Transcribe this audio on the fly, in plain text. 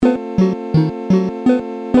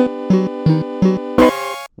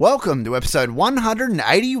Welcome to episode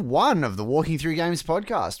 181 of the Walking Through Games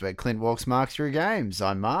podcast, where Clint walks Mark through games.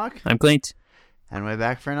 I'm Mark. I'm Clint. And we're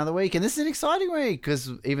back for another week. And this is an exciting week, because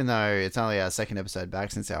even though it's only our second episode back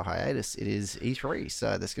since our hiatus, it is E3.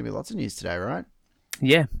 So there's going to be lots of news today, right?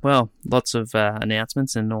 Yeah, well, lots of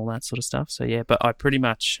announcements and all that sort of stuff. So yeah, but I pretty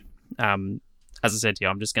much, as I said to you,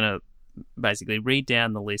 I'm just going to basically read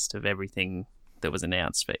down the list of everything that was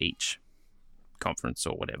announced for each conference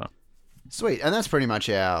or whatever. Sweet. And that's pretty much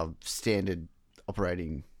our standard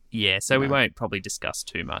operating. Yeah, so we won't probably discuss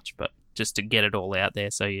too much, but just to get it all out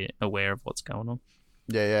there so you're aware of what's going on.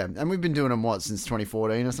 Yeah. And we've been doing them, since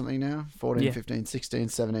 2014 or something now? 14, Yeah. 15, 16,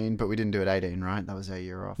 17, but we didn't do it 18, right? That was our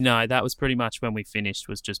year off. No, that was pretty much when we finished,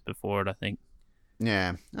 was just before it, I think.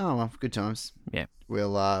 Yeah. Oh, well, good times. Yeah.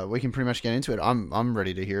 We can pretty much get into it. I'm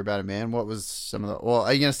ready to hear about it, man. What was some of the... Well,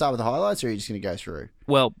 are you going to start with the highlights, or are you just going to go through?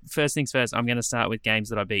 Well, first things first, I'm going to start with games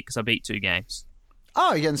that I beat, because I beat 2 games.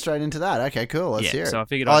 Oh, you're getting straight into that. Okay, cool. Let's hear it. So I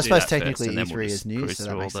figured I I'd do suppose that technically first, and then E3 we'll is just news, cruise so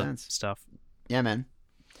through that makes all the sense. stuff. Yeah, man.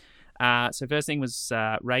 So first thing was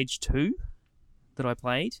Rage 2 that I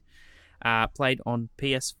played. Played on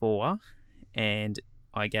PS4, and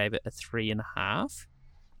I gave it a 3.5.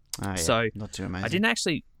 Oh, yeah. So not too amazing. I didn't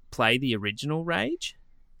actually play the original Rage,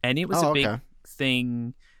 and it was a big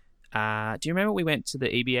thing. Do you remember we went to the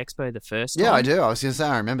EB Expo the first time? Yeah, I do. I was going to say,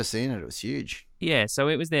 I remember seeing it. It was huge. Yeah, so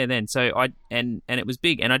it was there then. So and it was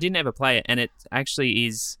big, and I didn't ever play it, and it actually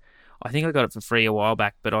is. I think I got it for free a while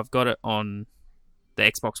back, but I've got it on the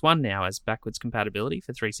Xbox One now as backwards compatibility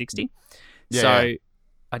for 360. Yeah. So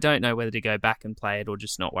I don't know whether to go back and play it or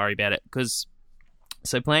just not worry about it.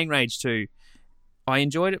 So playing Rage 2, I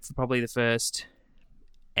enjoyed it for probably the first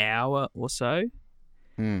hour or so,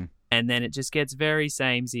 and then it just gets very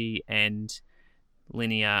samey and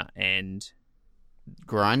linear and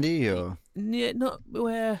grindy, or yeah,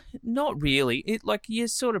 not really. It you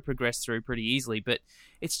sort of progress through pretty easily, but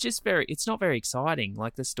it's not very exciting.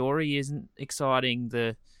 Like, the story isn't exciting.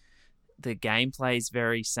 The gameplay is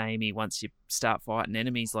very samey. Once you start fighting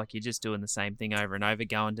enemies, like, you're just doing the same thing over and over,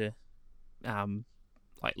 going to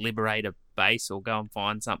liberate a base or go and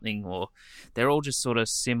find something, or they're all just sort of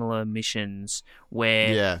similar missions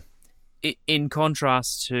where in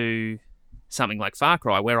contrast to something like Far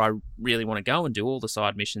Cry, where I really want to go and do all the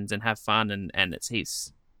side missions and have fun, and it's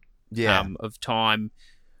heaps of time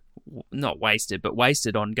not wasted, but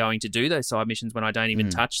wasted on going to do those side missions when I don't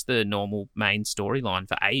even touch the normal main storyline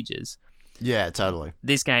for ages. Yeah, totally.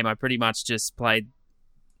 This game, I pretty much just played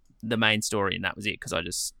the main story, and that was it, because I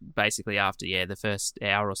just basically after the first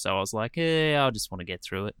hour or so, I was like, I just want to get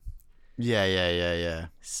through it. Yeah.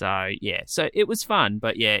 So it was fun,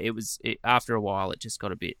 but after a while, it just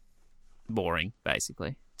got a bit boring,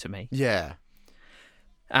 basically, to me. Yeah.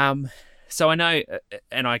 So I know,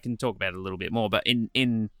 and I can talk about it a little bit more, but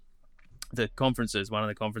in the conferences, one of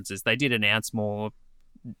the conferences, they did announce more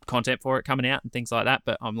content for it coming out and things like that,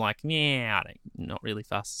 but I'm like, not really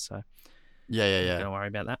fussed, so yeah. Don't worry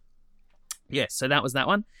about that. Yeah, so that was that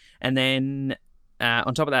one. And then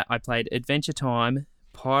on top of that, I played Adventure Time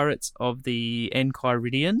Pirates of the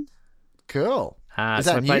Enchiridion. Cool. Is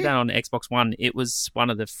so that I played new? that on Xbox One. It was one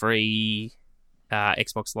of the free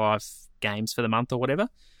Xbox Live games for the month or whatever.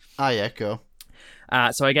 Oh, yeah, cool.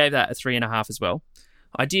 So I gave that a 3.5 as well.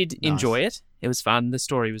 I did enjoy it. It was fun. The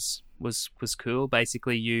story was cool.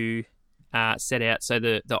 Basically, you set out, so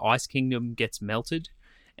the Ice Kingdom gets melted,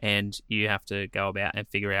 and you have to go about and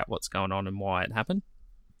figure out what's going on and why it happened.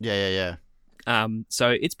 Yeah. So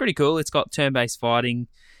it's pretty cool. It's got turn-based fighting,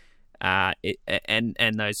 and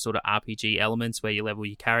those sort of RPG elements where you level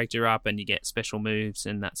your character up and you get special moves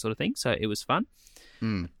and that sort of thing. So it was fun.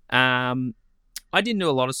 I didn't do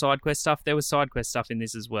a lot of side quest stuff. There was side quest stuff in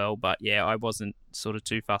this as well, but I wasn't sort of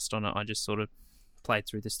too fussed on it. I just sort of played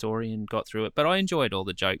through the story and got through it. But I enjoyed all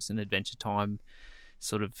the jokes and Adventure Time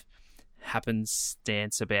sort of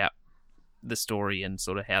happenstance about the story and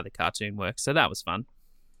sort of how the cartoon works. So that was fun.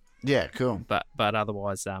 Yeah, cool. But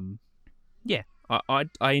otherwise, I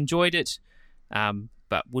enjoyed it,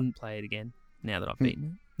 but wouldn't play it again now that I've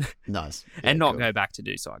beaten it. Nice. And Yeah, not cool. go back to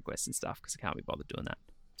do side quests and stuff, because I can't be bothered doing that.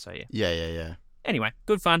 So yeah. Yeah. Anyway,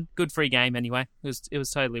 good fun, good free game. Anyway, it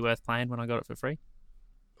was totally worth playing when I got it for free.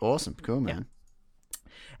 Awesome. Cool, man.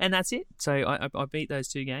 And that's it. So I beat those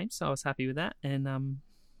 2 games, so I was happy with that. And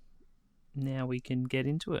now we can get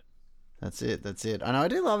into it. That's it. I know I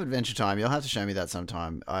do love Adventure Time. You'll have to show me that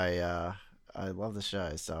sometime. I love the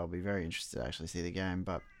show, so I'll be very interested to actually see the game.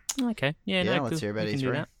 But Okay, let's cool. hear about We can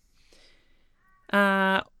do E3.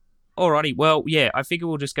 that. Alrighty. Well, I figure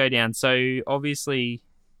we'll just go down. So obviously,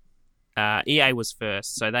 EA was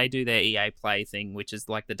first, so they do their EA Play thing, which is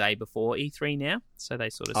like the day before E3 now. So they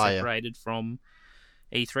sort of separated from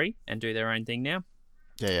E3 and do their own thing now.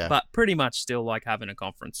 Yeah. But pretty much still like having a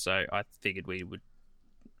conference, so I figured we would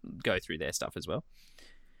go through their stuff as well.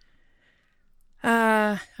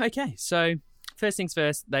 Okay, so first things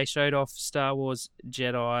first, they showed off Star Wars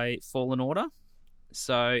Jedi Fallen Order.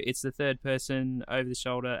 So it's the third-person,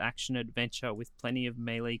 over-the-shoulder action adventure with plenty of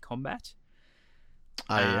melee combat.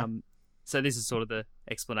 So this is sort of the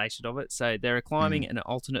explanation of it. So there are climbing and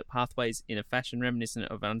alternate pathways in a fashion reminiscent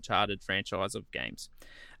of Uncharted franchise of games.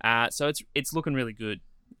 So it's looking really good,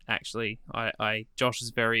 actually. Josh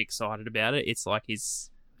is very excited about it. It's like his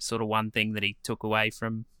sort of one thing that he took away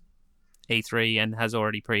from E3 and has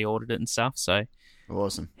already pre-ordered it and stuff. So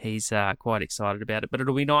awesome. He's quite excited about it. But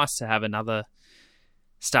it'll be nice to have another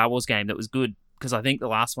Star Wars game that was good, because I think the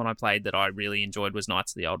last one I played that I really enjoyed was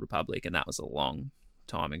Knights of the Old Republic, and that was a long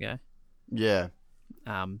time ago. Yeah.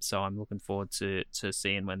 So I'm looking forward to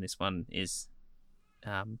seeing when this one is,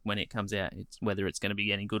 when it comes out, whether it's going to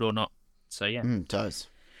be any good or not. So yeah. Toes.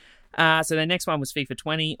 So the next one was FIFA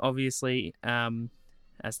 20, obviously,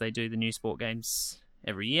 as they do the new sport games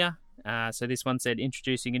every year. So this one said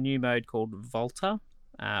introducing a new mode called Volta,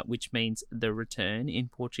 which means the return in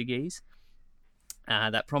Portuguese.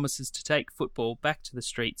 That promises to take football back to the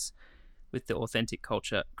streets with the authentic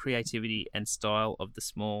culture, creativity, and style of the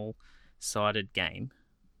small-sided game.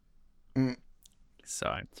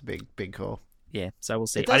 So it's a big call. Yeah, so we'll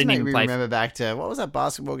see. It does make me remember back to, what was that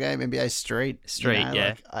basketball game? NBA Street.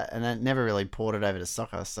 Yeah. And I never really ported over to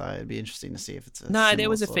soccer, so it'd be interesting to see if it's a No, there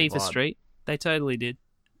was a FIFA FIFA Street. They totally did.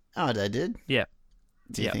 Oh, they did? Yeah.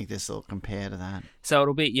 Do you think this will compare to that? So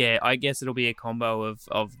it'll be, I guess it'll be a combo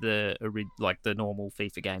of the normal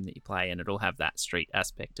FIFA game that you play, and it'll have that street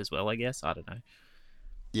aspect as well, I guess. I don't know.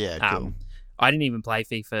 Yeah, cool. I didn't even play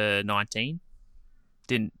FIFA 19.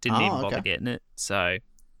 Didn't even bother getting it. So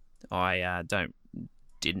I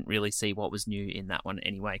didn't really see what was new in that one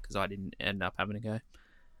anyway, because I didn't end up having to go.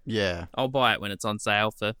 Yeah. I'll buy it when it's on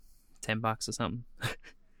sale for $10 or something.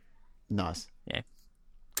 Nice. Yeah.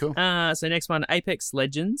 Cool. So next one, Apex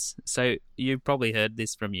Legends. So you've probably heard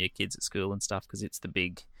this from your kids at school and stuff, because it's the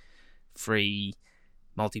big free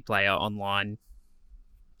multiplayer online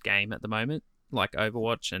game at the moment, like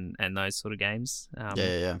Overwatch and those sort of games.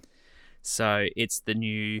 Yeah. So it's the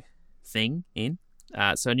new thing in.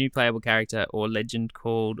 So a new playable character or legend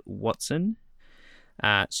called Wattson.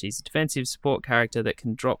 She's a defensive support character that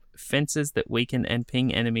can drop fences that weaken and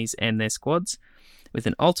ping enemies and their squads, with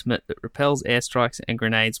an ultimate that repels airstrikes and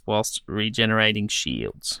grenades whilst regenerating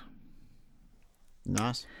shields.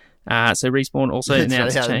 Nice. So Respawn also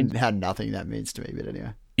announced how nothing that means to me, but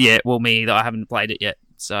anyway. Yeah, well, me either. I haven't played it yet,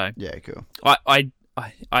 so yeah, cool. I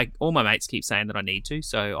all my mates keep saying that I need to,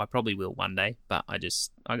 so I probably will one day. But I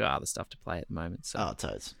got other stuff to play at the moment. So. Oh,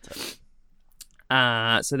 totes.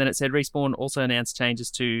 So then it said Respawn also announced changes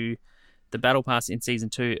to the Battle Pass in Season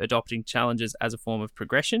 2, adopting challenges as a form of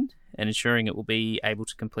progression and ensuring it will be able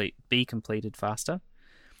to be completed faster.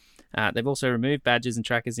 They've also removed badges and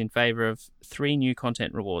trackers in favour of 3 new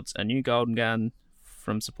content rewards. A new golden gun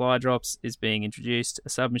from supply drops is being introduced, a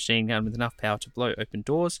submachine gun with enough power to blow open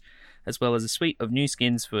doors, as well as a suite of new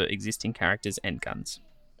skins for existing characters and guns.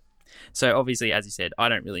 So obviously, as you said, I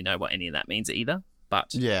don't really know what any of that means either,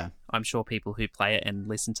 but yeah, I'm sure people who play it and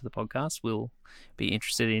listen to the podcast will be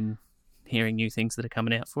interested in hearing new things that are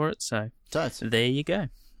coming out for it. So there you go.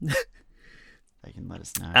 They can let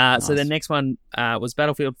us know. Nice. So the next one was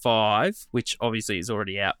Battlefield 5, which obviously is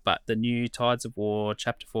already out, but the new Tides of War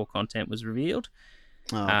Chapter 4 content was revealed.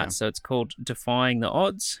 Oh, okay. So it's called Defying the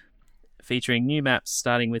Odds, featuring new maps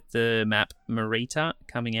starting with the map Marita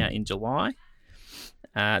coming out in July.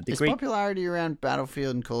 Is popularity around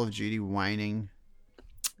Battlefield and Call of Duty waning?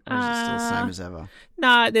 Or is it still the same as ever?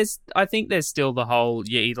 No, I think there's still the whole,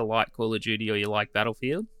 you either like Call of Duty or you like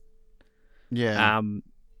Battlefield. Yeah.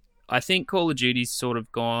 I think Call of Duty's sort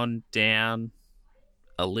of gone down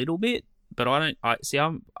a little bit, but I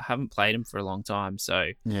haven't played them for a long time,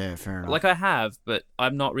 so yeah, fair enough. Like I have, but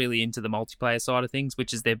I'm not really into the multiplayer side of things,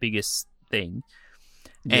 which is their biggest thing.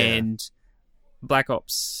 Yeah. And Black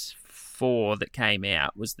Ops 4 that came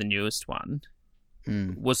out was the newest one.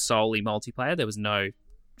 Was solely multiplayer. There was no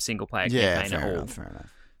single player campaign at all. Fair enough.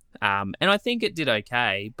 And I think it did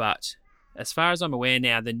okay, but as far as I'm aware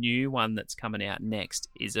now, the new one that's coming out next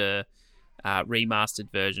is a remastered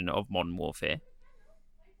version of Modern Warfare.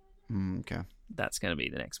 Okay. That's going to be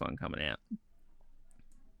the next one coming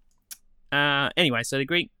out. Anyway, so the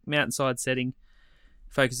Greek mountainside setting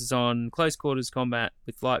focuses on close quarters combat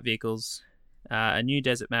with light vehicles, a new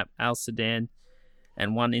desert map, Al Sudan,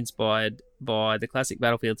 and one inspired by the classic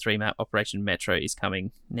Battlefield 3 map, Operation Metro, is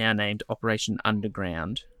coming, now named Operation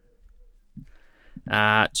Underground.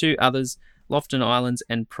 2 others, Lofton Islands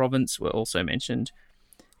and Province, were also mentioned.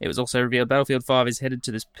 It was also revealed Battlefield 5 is headed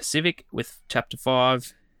to the Pacific with Chapter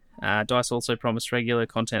 5. DICE also promised regular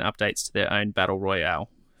content updates to their own Battle Royale,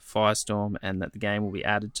 Firestorm, and that the game will be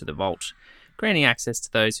added to the Vault, granting access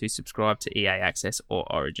to those who subscribe to EA Access or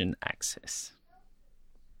Origin Access.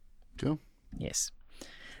 Cool. Yes.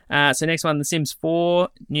 So next one, The Sims 4,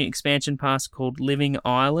 new expansion pass called Living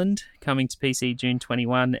Island, coming to PC June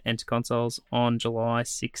 21 and to consoles on July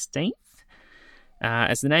 16th.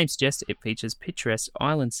 As the name suggests, it features picturesque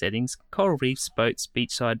island settings, coral reefs, boats,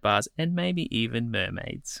 beachside bars, and maybe even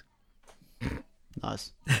mermaids.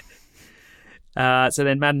 Nice. So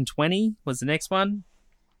then Madden 20 was the next one.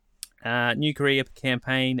 New career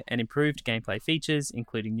campaign and improved gameplay features,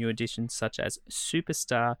 including new additions such as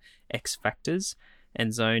Superstar X Factors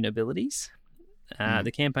and Zone abilities.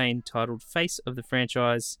 The campaign, titled Face of the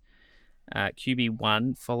Franchise,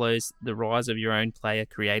 QB1, follows the rise of your own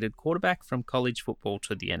player-created quarterback from college football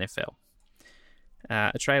to the NFL.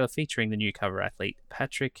 A trailer featuring the new cover athlete,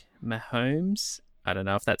 Patrick Mahomes, I don't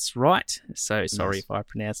know if that's right, so sorry if I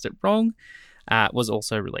pronounced it wrong, was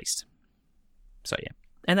also released. So, yeah.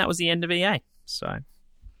 And that was the end of EA. So,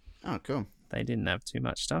 oh, cool. They didn't have too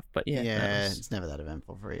much stuff, but yeah. Yeah, it's never that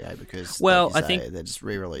eventful for EA because, well, I think they're just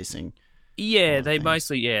re-releasing. Yeah, they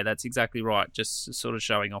mostly, that's exactly right. Just sort of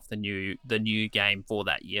showing off the new game for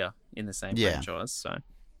that year in the same franchise. So,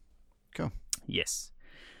 cool. Yes.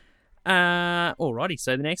 Alrighty.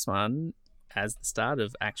 So the next one, as the start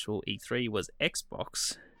of actual E3, was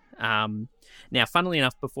Xbox. Now, funnily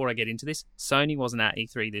enough, before I get into this, Sony wasn't at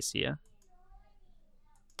E3 this year.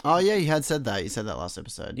 Oh yeah, you had said that. You said that last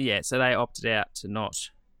episode. Yeah, so they opted out to not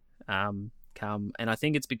come, and I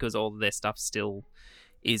think it's because all of their stuff still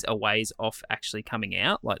is a ways off actually coming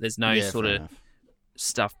out. Like, there's no sort of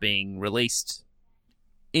stuff being released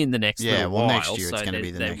in the next little while. Next year it's going to be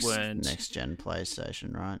the next gen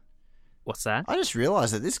PlayStation, right? What's that? I just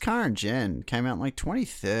realised that this current gen came out in like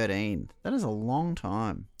 2013. That is a long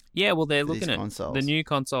time. Yeah, well, they're looking at consoles. The new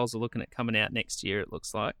consoles are looking at coming out next year, it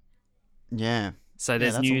looks like. Yeah. So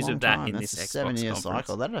there's news of that in this Xbox 7-year conference.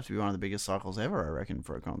 cycle. That'd have to be one of the biggest cycles ever, I reckon,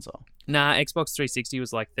 for a console. Nah, Xbox 360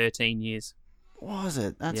 was like 13 years. Was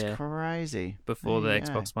it? That's crazy. Before the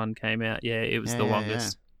Xbox One came out. Yeah, it was the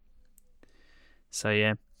longest. Yeah. So,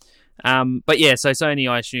 yeah. But yeah, so Sony,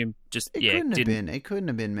 I assume, just, It couldn't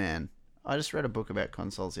have been, man. I just read a book about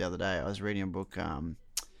consoles the other day. I was reading a book,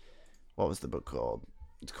 what was the book called?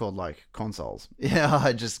 It's called, like, Consoles. Yeah,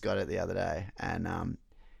 I just got it the other day. And,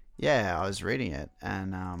 I was reading it,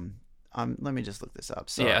 and let me just look this up.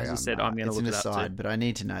 Sorry, as I said, I'm going to look it up It's an aside, too. but I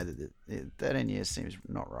need to know that 13 years seems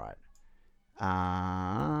not right.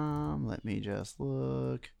 Let me just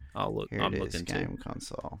look. I'll look. Here I'm it is, looking game too.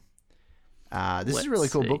 console. This is a really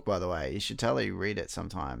cool book, by the way. You should totally read it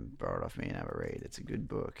sometime. Borrow it off me and have a read. It's a good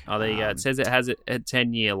book. Oh, there you go. It says it has a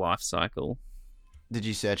 10-year life cycle. Did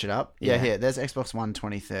you search it up? Yeah, here. There's Xbox One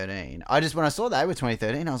 2013. When I saw they were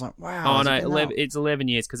 2013, I was like, wow. Oh, no, it's 11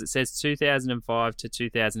 years because it says 2005 to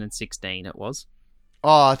 2016 it was.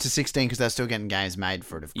 Oh, to 16 because they're still getting games made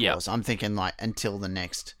for it, of course. Yep. I'm thinking like until the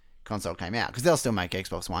next console came out because they'll still make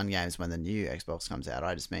Xbox One games when the new Xbox comes out.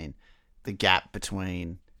 I just mean the gap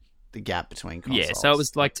between consoles. Yeah, so it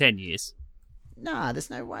was like 10 years. Nah, there's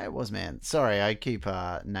no way it was, man. Sorry, I keep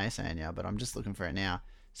naysaying you, but I'm just looking for it now.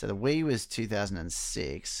 So the Wii was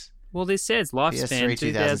 2006. Well, this says lifespan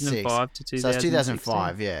 2005 to 2016. So it's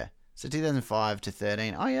 2005, yeah. So 2005 to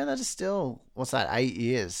 13. Oh, yeah, that is still, 8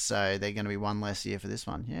 years. So they're going to be one less year for this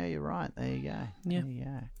one. Yeah, you're right. There you go. Yeah. There you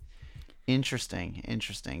go. Interesting.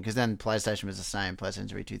 Because then PlayStation was the same. PlayStation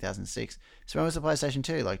 3, 2006. So when was the PlayStation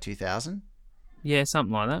 2? Like 2000? Yeah,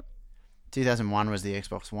 something like that. 2001 was the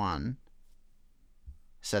Xbox One.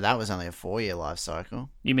 So that was only a 4-year life cycle.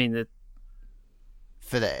 You mean the...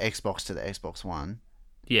 For the Xbox to the Xbox One.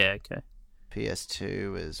 Yeah, okay.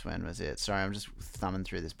 PS2 was, when was it? Sorry, I'm just thumbing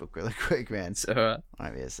through this book really quick, man. It's alright.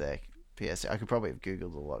 Might be a sec. PS2. I could probably have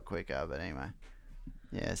Googled a lot quicker, but anyway.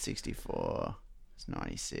 Yeah, 64. It's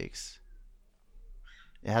 96.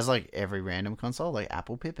 It has like every random console, like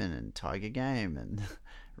Apple Pippin and Tiger Game and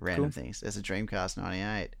random things. There's a Dreamcast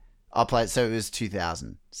 98. I played, so it was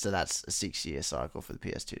 2000. So that's a 6-year cycle for the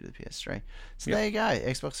PS2 to the PS3. So there you go,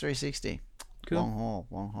 Xbox 360. Cool.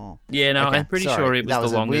 Long haul. Yeah, no, okay, I'm pretty sure it was the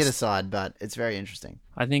longest. That was a weird aside, but it's very interesting.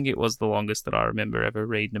 I think it was the longest that I remember ever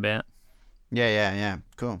reading about. Yeah.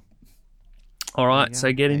 Cool. All right,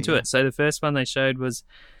 so get into it. So the first one they showed was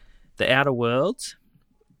The Outer Worlds.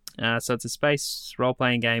 So it's a space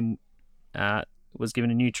role-playing game was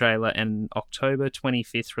given a new trailer and October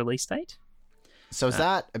 25th release date. So is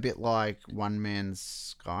that a bit like One Man's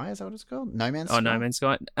Sky? Is that what it's called? No Man's Sky? Oh, No Man's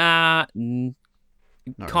Sky?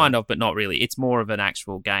 Kind of, but not really. It's more of an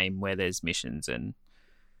actual game where there's missions and...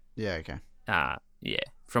 Yeah, okay. Yeah,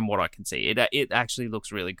 from what I can see. It actually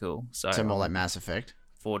looks really cool. So more like Mass Effect?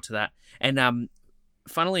 Forward to that. And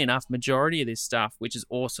funnily enough, majority of this stuff, which is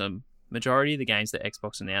awesome, majority of the games that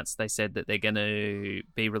Xbox announced, they said that they're going to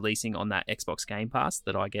be releasing on that Xbox Game Pass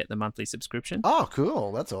that I get the monthly subscription. Oh,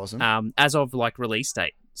 cool. That's awesome. As of like release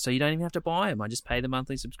date. So you don't even have to buy them. I just pay the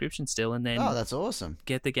monthly subscription still and then that's awesome.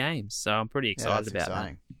 Get the games. So I'm pretty excited about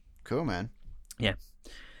that. Cool, man. Yeah.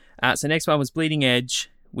 So next one was Bleeding Edge,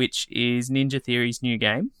 which is Ninja Theory's new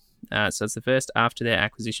game. So it's the first after their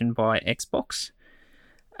acquisition by Xbox.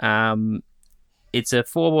 It's a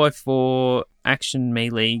 4x4 action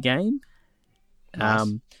melee game.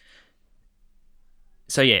 Nice.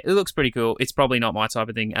 So yeah, it looks pretty cool. It's probably not my type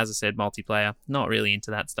of thing. As I said, multiplayer. Not really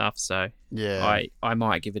into that stuff. So yeah, I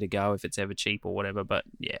might give it a go if it's ever cheap or whatever. But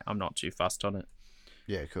yeah, I'm not too fussed on it.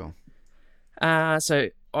 Yeah, cool. So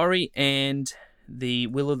Ori and the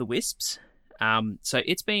Will of the Wisps. So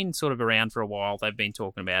it's been sort of around for a while. They've been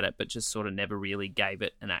talking about it, but just sort of never really gave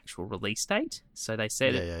it an actual release date. So they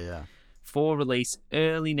said for release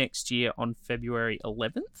early next year on February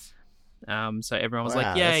 11th. So everyone was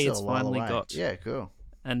like, yay, it's finally got cool.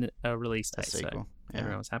 a release date. Sequel. So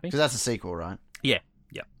everyone was happy. Because that's a sequel, right? Yeah.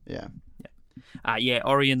 Yeah.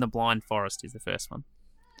 Ori and the Blind Forest is the first one.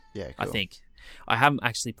 Yeah, cool. I think. I haven't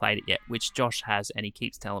actually played it yet, which Josh has, and he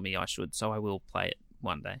keeps telling me I should, so I will play it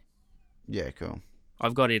one day. Yeah, cool.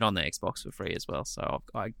 I've got it on the Xbox for free as well, so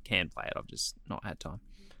I can play it. I've just not had time.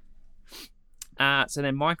 So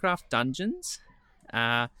then Minecraft Dungeons.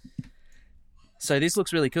 So this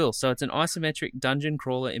looks really cool. So it's an isometric dungeon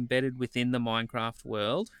crawler embedded within the Minecraft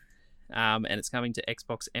world, and it's coming to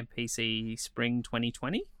Xbox and PC spring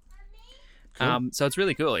 2020. Cool. So it's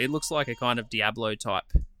really cool. It looks like a kind of Diablo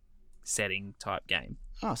type setting type game.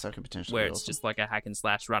 Oh, so it could potentially where be it's awesome. just like a hack and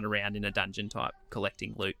slash run around in a dungeon type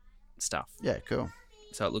collecting loot stuff. Yeah, cool.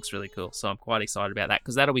 So it looks really cool. So I'm quite excited about that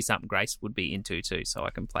because that'll be something Grace would be into too, so I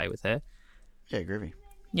can play with her. Yeah, groovy.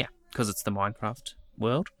 Yeah, because it's the Minecraft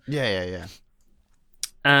world. Yeah.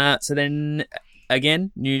 So then,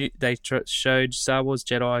 again, they showed Star Wars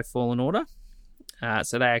Jedi Fallen Order.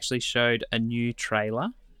 So they actually showed a new trailer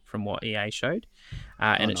from what EA showed.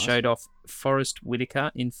 And it showed off Forrest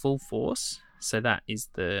Whitaker in full force. So that is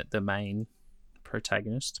the main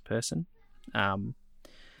protagonist person.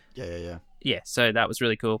 Yeah. Yeah, so that was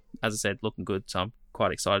really cool. As I said, looking good, so I'm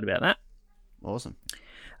quite excited about that. Awesome.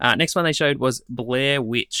 Next one they showed was Blair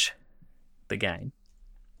Witch, the game.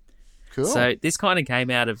 Cool. So this kind of came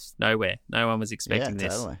out of nowhere. No one was expecting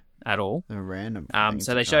this at all. A random.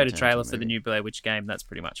 So they showed a trailer for the new Blair Witch game. That's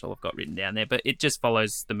pretty much all I've got written down there. But it just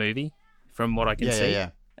follows the movie from what I can see. Yeah.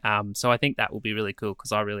 So I think that will be really cool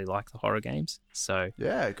because I really like the horror games. So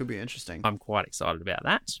yeah, it could be interesting. I'm quite excited about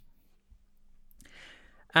that.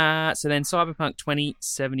 So then Cyberpunk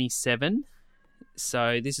 2077.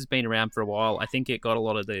 So this has been around for a while. I think it got a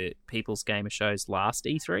lot of the People's Gamer shows last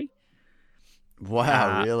E3.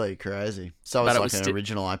 Wow, really crazy. So it's like an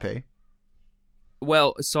original IP?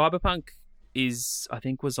 Well, Cyberpunk was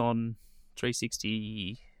on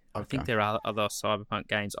 360. Okay. I think there are other Cyberpunk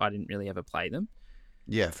games. I didn't really ever play them.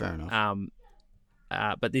 Yeah, fair enough.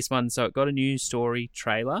 But this one, so it got a new story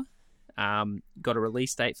trailer. Got a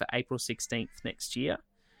release date for April 16th next year.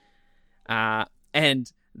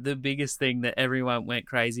 And the biggest thing that everyone went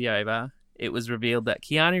crazy over, it was revealed that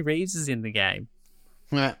Keanu Reeves is in the game.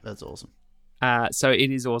 Yeah, that's awesome. So it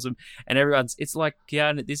is awesome. And it's like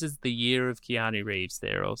Keanu, this is the year of Keanu Reeves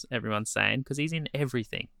there, everyone's saying, because he's in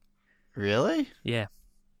everything. Really? Yeah.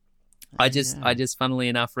 I just funnily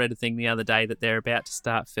enough read a thing the other day that they're about to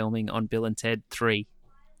start filming on Bill and Ted 3.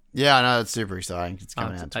 Yeah, I know, it's super exciting. It's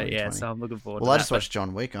coming out 2020. Yeah, so I'm looking forward to that. Well, I just watched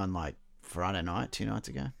John Wick on like Friday night, 2 nights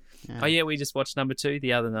ago. Yeah. Oh yeah, we just watched number 2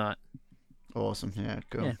 the other night. Awesome, yeah,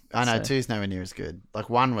 cool. Yeah, I know 2's nowhere near as good. Like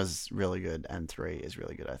 1 was really good and 3 is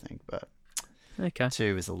really good, I think, but okay.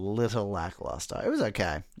 2 is a little lackluster. It was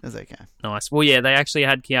okay. Nice. Well, yeah, they actually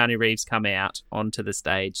had Keanu Reeves come out onto the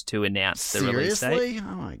stage to announce the release date. Seriously?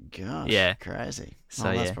 Oh my gosh. Yeah. Crazy. So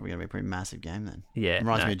that's probably going to be a pretty massive game then. Yeah.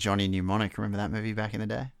 Reminds me of Johnny Mnemonic. Remember that movie back in the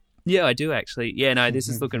day? Yeah, I do actually. Yeah, no, this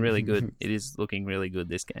is looking really good. It is looking really good,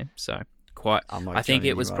 this game. So I think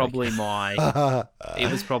it was probably my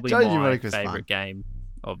favorite game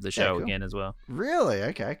of the show again as well. Really?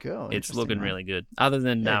 Okay, cool. It's looking really good. Other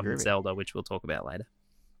than Zelda, which we'll talk about later.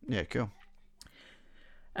 Yeah, cool.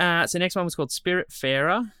 So next one was called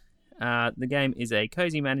Spiritfarer. The game is a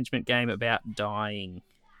cozy management game about dying.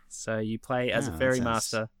 So you play as a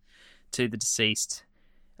ferrymaster to the deceased.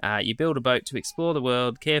 You build a boat to explore the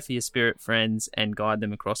world, care for your spirit friends, and guide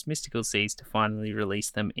them across mystical seas to finally release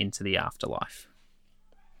them into the afterlife.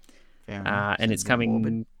 And it's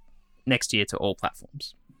coming next year to all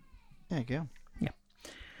platforms. There you go.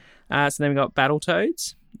 Yeah. So then we got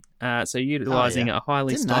Battletoads. So utilising a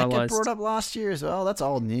highly stylized... Didn't that get brought up last year as well? That's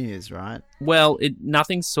old news, right? Well,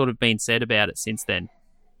 nothing's sort of been said about it since then.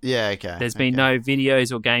 Yeah, okay. There's been no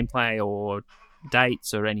videos or gameplay or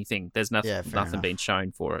dates or anything. There's nothing been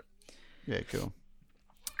shown for it. Yeah, cool.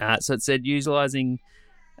 So it said utilising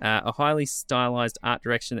a highly stylised art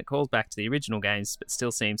direction that calls back to the original games but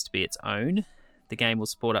still seems to be its own. The game will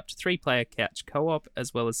support up to 3-player couch co-op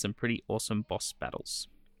as well as some pretty awesome boss battles.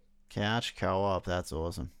 Couch co-op, that's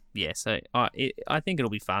awesome. Yeah, so I think it'll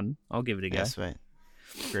be fun. I'll give it a go. Yeah, sweet.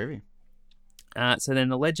 Groovy. So then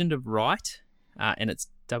The Legend of Wright, and it's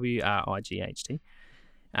WRIGHT,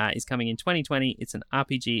 is coming in 2020. It's an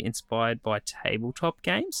RPG inspired by tabletop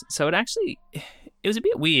games. So it was a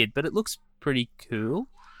bit weird, but it looks pretty cool.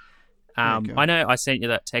 Cool. I know I sent you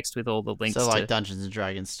that text with all the links. So like Dungeons and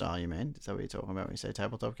Dragons style, you mean? Is that what you're talking about when you say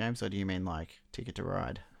tabletop games? Or do you mean like Ticket to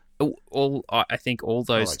Ride? I think all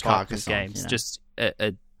those like types of games, just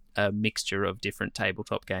a mixture of different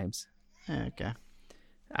tabletop games. Yeah, okay.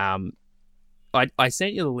 I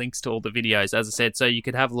sent you the links to all the videos, as I said, so you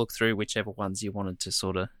could have a look through whichever ones you wanted to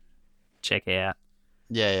sort of check out.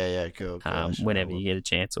 Yeah, cool. Whenever you get a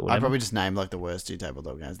chance or whatever. I probably just named like the worst 2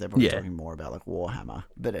 tabletop games. They're probably talking more about like Warhammer.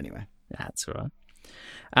 But anyway. That's all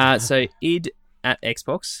right. So id at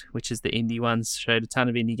Xbox, which is the indie ones, showed a ton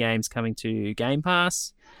of indie games coming to Game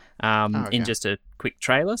Pass in just a quick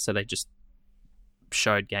trailer. So they just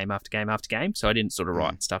showed game after game after game. So I didn't sort of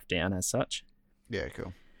write stuff down as such. Yeah,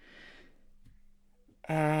 cool.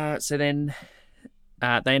 So then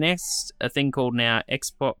they announced a thing called now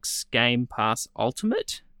Xbox Game Pass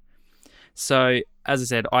Ultimate. So, as I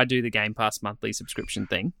said, I do the Game Pass monthly subscription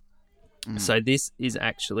thing. So this is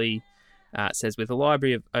actually, says, with a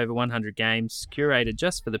library of over 100 games curated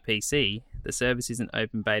just for the PC, the service is in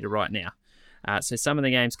open beta right now. So some of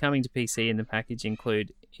the games coming to PC in the package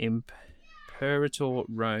include Imperator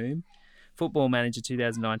Rome, Football Manager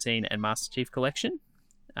 2019, and Master Chief Collection.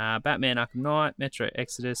 Batman Arkham Knight, Metro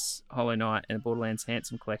Exodus, Hollow Knight, and Borderlands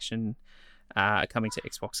Handsome Collection are coming to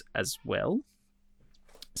Xbox as well.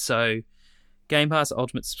 So, Game Pass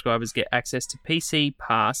Ultimate subscribers get access to PC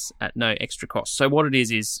Pass at no extra cost. So what it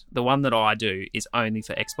is the one that I do is only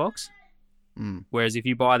for Xbox. Whereas if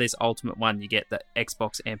you buy this Ultimate one, you get the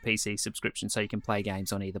Xbox and PC subscription, so you can play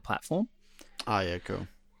games on either platform. Oh, yeah, cool.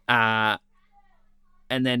 And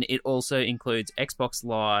then it also includes Xbox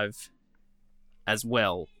Live as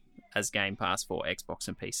well as Game Pass for Xbox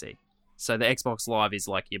and PC. So the Xbox Live is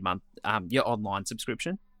like your online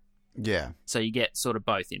subscription. Yeah. So you get sort of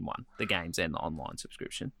both in one, the games and the online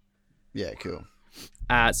subscription. Yeah, cool.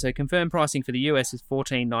 So confirmed pricing for the US is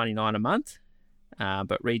 $14.99 a month,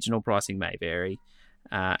 but regional pricing may vary.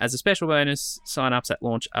 As a special bonus, sign-ups at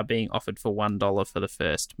launch are being offered for $1 for the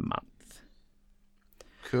first month.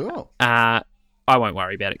 Cool. I won't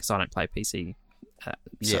worry about it because I don't play PC,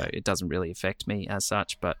 so it doesn't really affect me as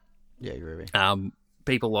such. But yeah, you're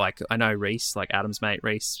people I know Reese, like Adam's mate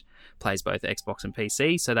Reese, plays both Xbox and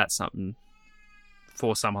PC, so that's something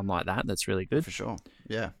for someone like that that's really good. For sure.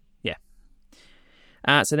 Yeah.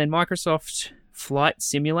 So then Microsoft Flight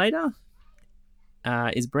Simulator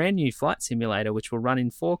is a brand new flight simulator which will run in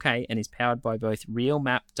 4K and is powered by both real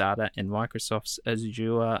map data and Microsoft's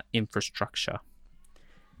Azure infrastructure.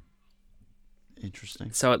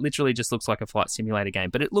 Interesting. So it literally just looks like a flight simulator game,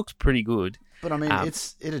 but it looks pretty good. But I mean,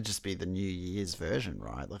 it'd just be the New Year's version,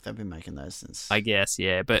 right? Like they've been making those since I guess,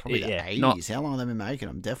 yeah. But probably the 80s. How long have they been making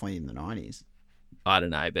them? Definitely in the 90s. I don't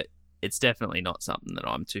know, but it's definitely not something that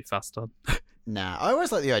I'm too fussed on. Nah, I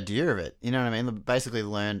always like the idea of it. You know what I mean? Basically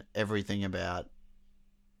learn everything about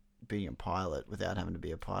being a pilot without having to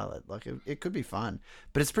be a pilot. Like it could be fun,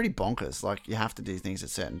 but it's pretty bonkers. Like you have to do things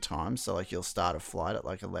at certain times. So like you'll start a flight at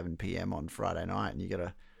like 11 p.m. on Friday night and you got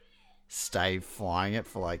to stay flying it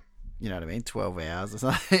for like, you know what I mean? 12 hours or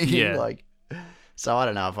something. Yeah. So I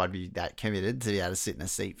don't know if I'd be that committed to be able to sit in a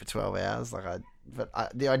seat for 12 hours.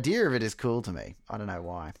 The idea of it is cool to me. I don't know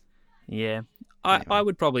why. Yeah. Anyway. I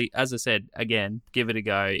would probably, as I said, again, give it a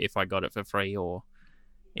go if I got it for free or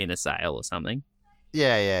in a sale or something.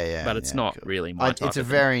 Yeah. But it's not really my type It's a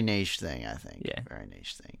very niche thing, I think. Yeah. Very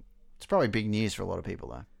niche thing. It's probably big news for a lot of people,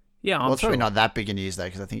 though. Yeah, it's probably not that big a news, though,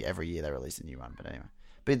 because I think every year they release a new one. But anyway.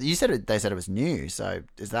 But you said they said it was new, so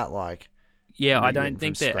is that like... Yeah, I don't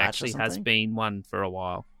think there actually has been one for a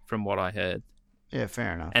while from what I heard. Yeah,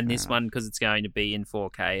 fair enough. And this one, because it's going to be in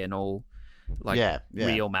 4K and all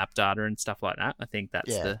real map data and stuff like that, I think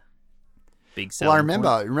that's the big selling point.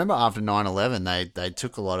 I remember after 9/11, they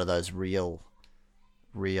took a lot of those real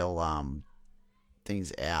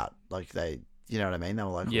things out. Like you know what I mean? They were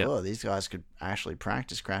like, oh, these guys could actually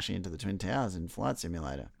practice crashing into the Twin Towers in Flight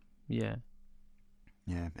Simulator. Yeah.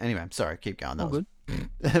 Yeah. Anyway, sorry, keep going. That was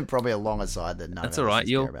good. Probably a long aside that none That's of all us right.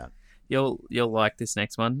 care about. You'll like this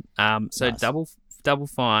next one. So nice. Double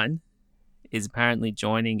Fine is apparently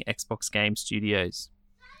joining Xbox Game Studios.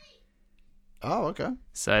 Oh, okay.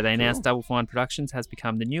 So they announced Double Fine Productions has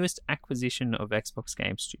become the newest acquisition of Xbox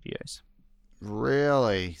Game Studios.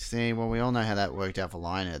 Really? See, well, we all know how that worked out for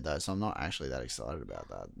Lionhead, though, so I'm not actually that excited about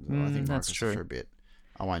that. I think that's true. Are a bit.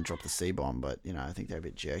 I won't drop the C-bomb, but I think they're a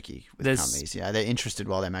bit jerky with companies. They're interested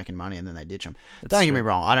while they're making money, and then they ditch them. Don't get me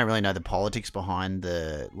wrong. I don't really know the politics behind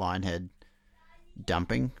the Lionhead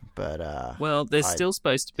dumping, but well, there's still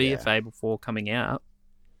supposed to be a Fable 4 coming out.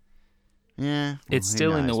 Yeah, it's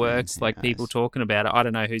still in the works. People talking about it. I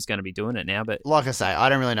don't know who's going to be doing it now, but like I say, I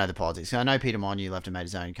don't really know the politics. I know Peter Molyneux left and made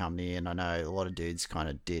his own company, and I know a lot of dudes kind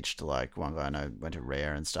of ditched. Like one guy I know went to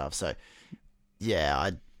Rare and stuff. So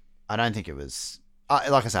yeah, I don't think it was.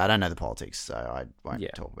 Like I say, I don't know the politics, so I won't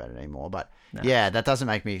talk about it anymore. But yeah, that doesn't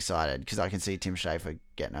make me excited because I can see Tim Schafer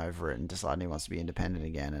getting over it and deciding he wants to be independent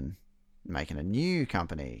again and making a new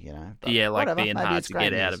company, But being maybe hard to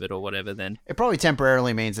get out of it or whatever. Then it probably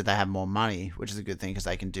temporarily means that they have more money, which is a good thing because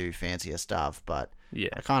they can do fancier stuff. But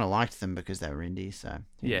I kind of liked them because they were indie, so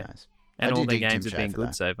who knows? And all their games have been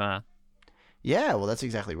good so far. Yeah, well, that's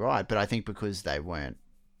exactly right. But I think because they weren't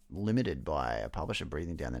limited by a publisher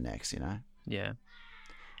breathing down their necks, Yeah.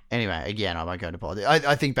 Anyway, again, I won't go into politics.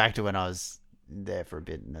 I think back to when I was there for a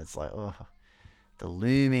bit, and it's like, the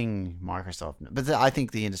looming Microsoft. But I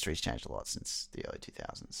think the industry's changed a lot since the early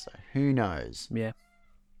 2000s, so who knows? Yeah.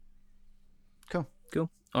 Cool.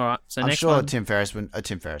 All right, so I'm next sure one. Tim Ferriss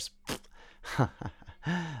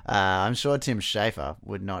I'm sure Tim Schafer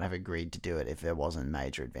would not have agreed to do it if there wasn't a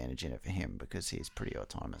major advantage in it for him because he's pretty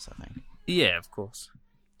autonomous, I think. Yeah, of course.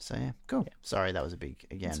 So, yeah, cool. Yeah. Sorry, that was a big,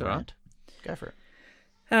 again, rant. Go for it.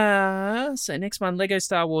 So next one, Lego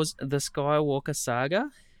Star Wars The Skywalker Saga.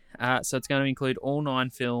 So it's going to include all 9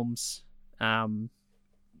 films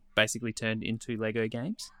basically turned into Lego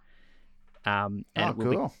games. And it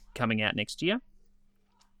will be coming out next year.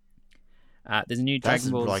 There's a new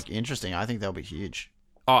Dragon Balls. That's interesting. I think they'll be huge.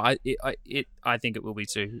 I think it will be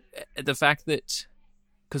too. The fact that,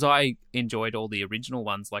 because I enjoyed all the original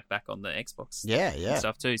ones like back on the Xbox and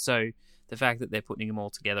stuff too. So the fact that they're putting them all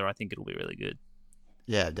together, I think it'll be really good.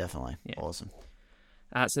 Yeah, definitely. Yeah. Awesome.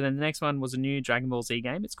 So then the next one was a new Dragon Ball Z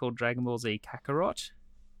game. It's called Dragon Ball Z Kakarot.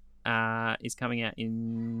 Is coming out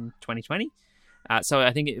in 2020. So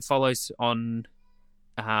I think it follows on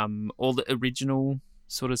all the original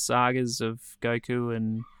sort of sagas of Goku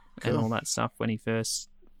and all that stuff when he first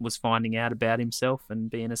was finding out about himself and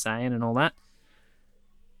being a Saiyan and all that.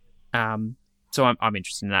 So I'm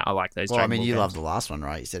interested in that. I like those. Well, Dragon Ball you games. loved the last one,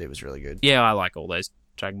 right? You said it was really good. Yeah, I like all those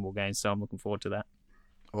Dragon Ball games, so I'm looking forward to that.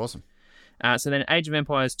 Awesome. So then Age of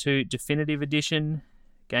Empires 2 Definitive Edition.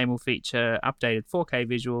 Game will feature updated 4K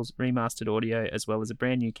visuals, remastered audio, as well as a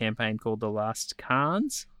brand new campaign called The Last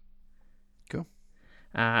Khans. Cool.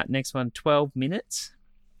 Next one, 12 Minutes.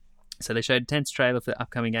 So they showed a tense trailer for the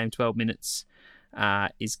upcoming game. 12 Minutes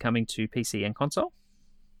is coming to PC and console.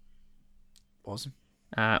 Awesome.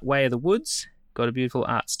 Way of the Woods got a beautiful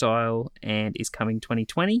art style and is coming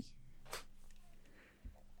 2020.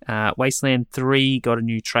 Wasteland 3 got a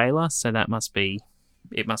new trailer, so it must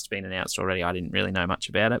have been announced already. I didn't really know much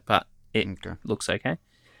about it, but it looks okay.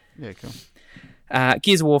 Yeah, cool.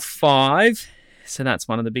 Gears of War 5, so that's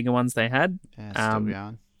one of the bigger ones they had. Yeah, still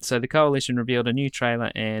going. So the Coalition revealed a new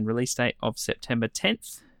trailer and release date of September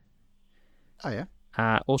 10th. Oh,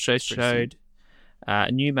 yeah. Also showed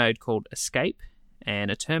a new mode called Escape and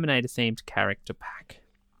a Terminator-themed character pack.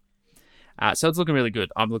 So it's looking really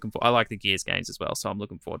good. I like the Gears games as well, so I'm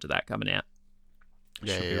looking forward to that coming out.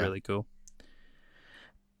 Should be really cool.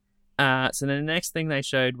 So then the next thing they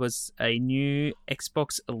showed was a new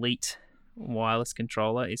Xbox Elite wireless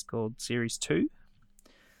controller. It's called Series 2.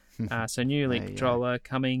 So new Elite controller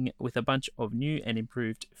coming with a bunch of new and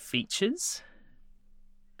improved features.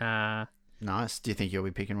 Nice. Do you think you'll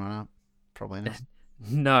be picking one up? Probably not.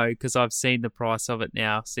 No, because I've seen the price of it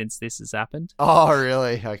now since this has happened. Oh,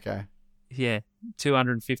 really? Okay. Yeah,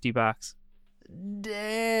 $250.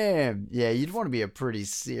 Damn. Yeah, you'd want to be a pretty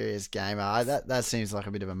serious gamer. That seems like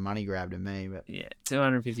a bit of a money grab to me. But yeah,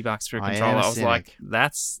 $250 for a controller. I was like,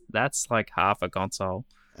 that's like half a console.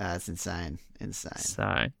 That's insane. Insane.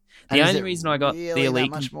 So The only reason I got really the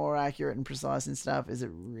Elite that much more accurate and precise and stuff. Is it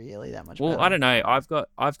really that much? Well, better? I don't know.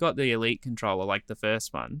 I've got the Elite controller, like the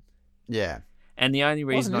first one. Yeah. And the only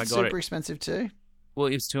reason Wasn't it I got super expensive too? Well,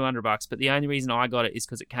 it was $200, but the only reason I got it is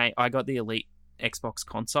because I got the Elite Xbox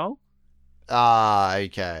console. Ah,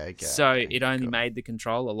 okay. So it only made the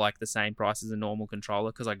controller like the same price as a normal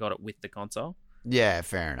controller because I got it with the console. Yeah,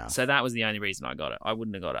 fair enough. So that was the only reason I got it. I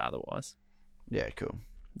wouldn't have got it otherwise. Yeah, cool.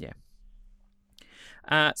 Yeah.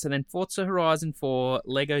 So then Forza Horizon 4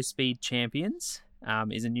 Lego Speed Champions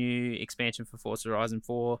is a new expansion for Forza Horizon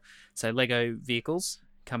 4. So Lego vehicles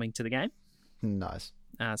coming to the game. Nice.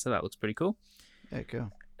 So that looks pretty cool. Yeah,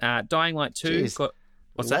 cool. Dying Light 2.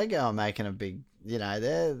 What's Lego that? are making a big...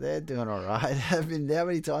 they're doing all right. I mean, how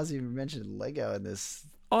many times have you mentioned Lego in this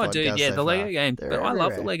Oh, dude, yeah, the Lego game. But I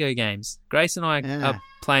love the Lego games. Grace and I are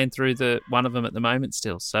playing through one of them at the moment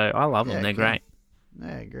still, so I love them. They're great.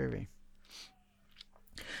 Yeah, groovy.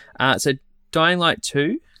 So Dying Light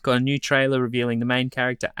 2 got a new trailer revealing the main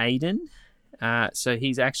character, Aiden. So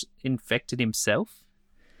he's actually infected himself.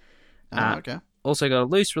 Okay. Also got a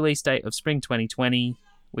loose release date of spring 2020,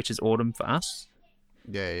 which is autumn for us.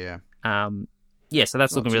 Yeah. Yeah, so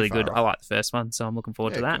that's looking really good. off. I like the first one, so I'm looking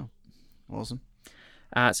forward to that. Cool. Awesome.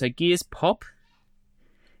 So Gears Pop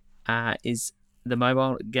is the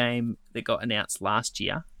mobile game that got announced last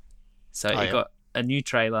year. So it got a new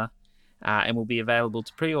trailer and will be available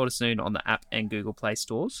to pre-order soon on the app and Google Play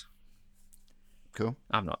stores. Cool.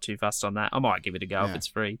 I'm not too fussed on that. I might give it a go if it's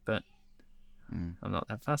free, but I'm not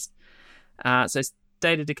that fussed. So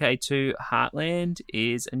State of Decay 2 Heartland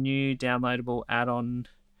is a new downloadable add-on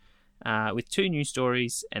with 2 new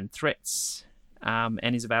stories and threats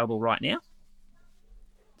and is available right now.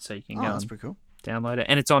 So you can go that's pretty cool. Download it.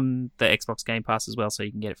 And it's on the Xbox Game Pass as well, so you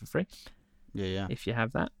can get it for free. Yeah. If you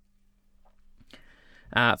have that.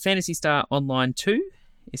 Phantasy Star Online 2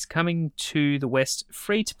 is coming to the West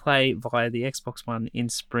free to play via the Xbox One in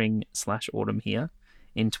spring/autumn here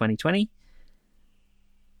in 2020.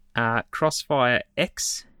 Crossfire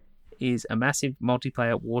X is a massive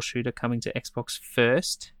multiplayer war shooter coming to Xbox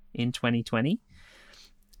first in 2020.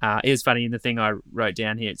 It was funny in the thing I wrote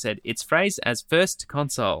down here. It said it's phrased as first to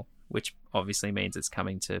console, which obviously means it's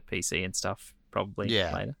coming to PC and stuff probably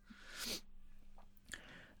later.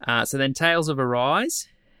 So then Tales of Arise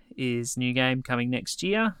is new game coming next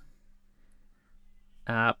year.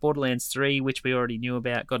 Borderlands 3, which we already knew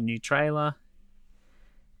about, got a new trailer.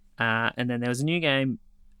 And then there was a new game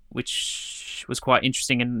which was quite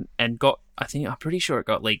interesting and got, I'm pretty sure it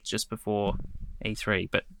got leaked just before E3,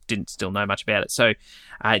 but didn't still know much about it. So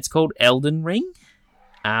it's called Elden Ring,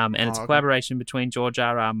 and it's a collaboration between George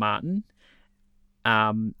R.R. Martin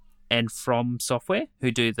and From Software,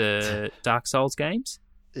 who do the Dark Souls games.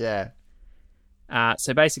 Yeah.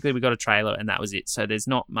 So basically we got a trailer and that was it. So there's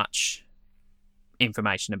not much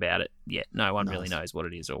information about it yet. No one really knows what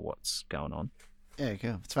it is or what's going on. Yeah,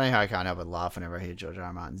 cool. It's funny how I can't help but laugh whenever I hear George R.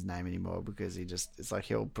 R. Martin's name anymore because it's like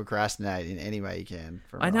he'll procrastinate in any way he can.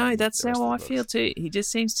 I know, that's how I feel too. He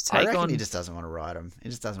just seems to take on... he just doesn't want to write them. He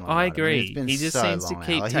just doesn't want to I write them. agree. It's been he just so seems to long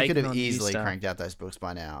keep now. taking He could have on new easily stuff. cranked out those books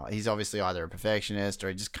by now. He's obviously either a perfectionist or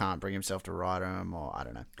he just can't bring himself to write them or I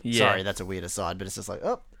don't know. Yeah. Sorry, that's a weird aside, but it's just like,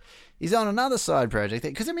 he's on another side project.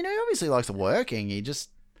 Because, he obviously likes working. He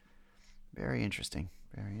just... Very interesting.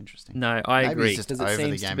 Very interesting. No, I Maybe agree. he's just Because it over the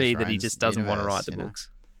seems to Game be of that he Thrones just doesn't want to universe, write the you know? books.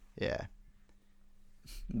 Yeah.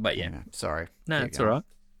 But yeah. Sorry. No, it's all right.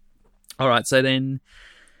 All right, so then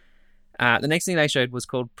the next thing they showed was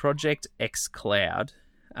called Project X Cloud.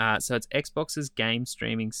 So it's Xbox's game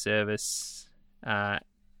streaming service, and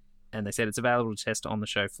they said it's available to test on the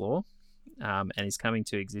show floor, and is coming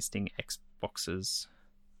to existing Xboxes.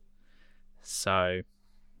 So,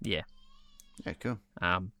 yeah. Yeah, cool.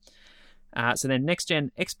 So then next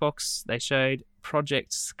gen Xbox, they showed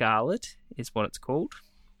Project Scarlet is what it's called.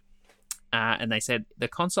 And they said the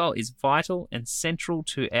console is vital and central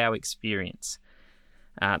to our experience.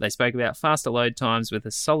 They spoke about faster load times with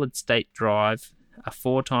a solid state drive, a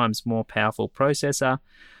 4 times more powerful processor,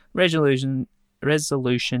 resolution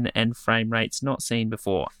and frame rates not seen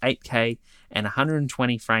before. 8K and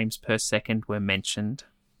 120 frames per second were mentioned.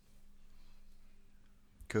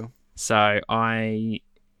 Cool. So I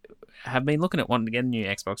have been looking at wanting to get a new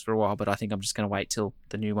Xbox for a while, but I think I'm just going to wait till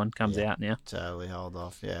the new one comes out now. Totally hold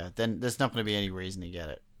off. Yeah. Then there's not going to be any reason to get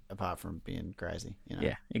it apart from being crazy.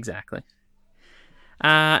 Yeah, exactly.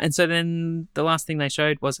 And so then the last thing they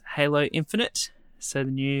showed was Halo Infinite. So the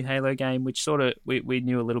new Halo game, which sort of we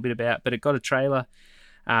knew a little bit about, but it got a trailer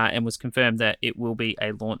and was confirmed that it will be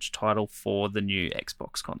a launch title for the new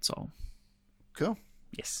Xbox console. Cool.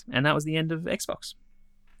 Yes. And that was the end of Xbox.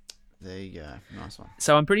 There you go. Nice one.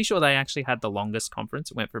 So I'm pretty sure they actually had the longest conference.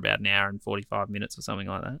 It went for about an hour and 45 minutes or something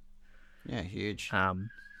like that. Yeah, huge. Oh,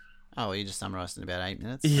 well, you just summarised in about 8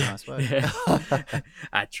 minutes. Yeah, Nice work. yeah.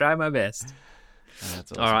 I try my best.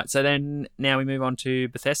 That's awesome. All right, so then now we move on to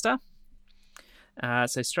Bethesda.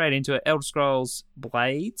 So straight into it, Elder Scrolls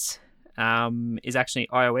Blades is actually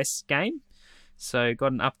an iOS game. So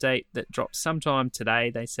got an update that dropped sometime today,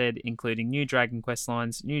 they said, including new Dragon Quest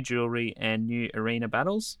lines, new jewelry, and new arena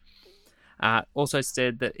battles. Also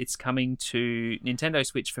said that it's coming to Nintendo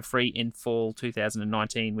Switch for free in fall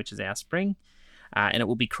 2019, which is our spring. And it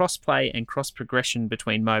will be cross-play and cross-progression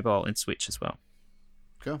between mobile and Switch as well.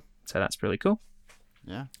 Cool. So that's really cool.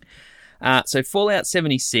 Yeah. So Fallout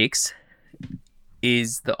 76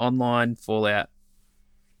 is the online Fallout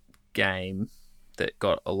game that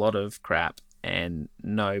got a lot of crap and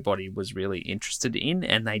nobody was really interested in,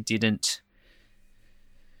 and they didn't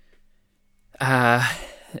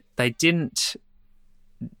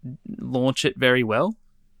launch it very well.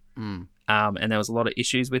 And there was a lot of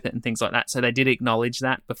issues with it and things like that. So they did acknowledge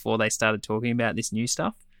that before they started talking about this new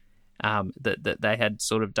stuff, that they had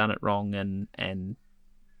sort of done it wrong and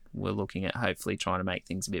were looking at hopefully trying to make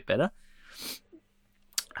things a bit better.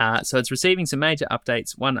 So it's receiving some major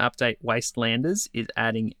updates. One update, Wastelanders, is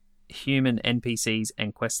adding human NPCs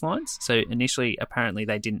and quest lines. So initially, apparently,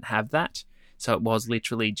 they didn't have that. So it was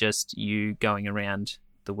literally just you going around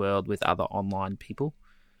the world with other online people.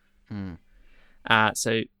 And it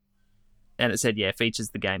said,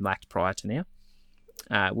 features the game lacked prior to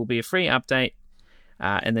now. Will be a free update.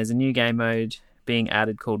 And there's a new game mode being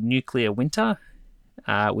added called Nuclear Winter,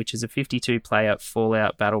 which is a 52-player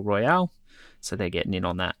Fallout Battle Royale. So they're getting in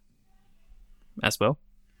on that as well.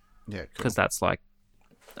 Yeah, cool. Because that's like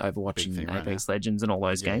Overwatch and Apex Legends and all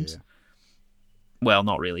those games. Yeah. Well,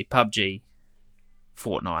 not really. PUBG,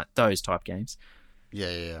 Fortnite, those type games.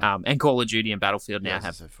 Yeah. And Call of Duty and Battlefield now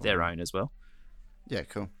have their own as well. Yeah,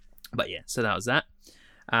 cool. But yeah, so that was that.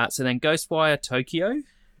 So then Ghostwire Tokyo,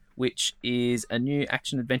 which is a new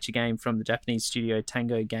action-adventure game from the Japanese studio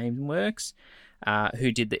Tango Gameworks,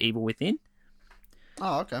 who did The Evil Within.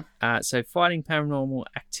 Oh, okay. So fighting paranormal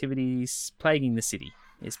activities plaguing the city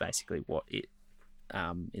is basically what it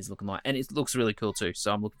is looking like. And it looks really cool too,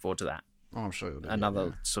 so I'm looking forward to that. Oh, I'm sure you'll do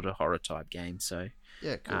another sort of horror-type game, so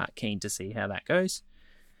yeah, cool. Keen to see how that goes.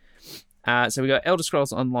 So we got Elder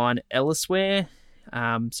Scrolls Online Elsewhere.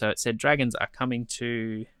 So it said dragons are coming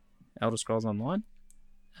to Elder Scrolls Online.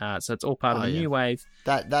 So it's all part of the new wave.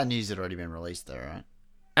 That news had already been released though, right?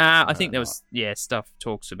 I think there was, stuff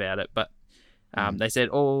talks about it, but they said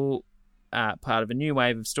all part of a new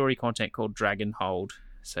wave of story content called Dragonhold.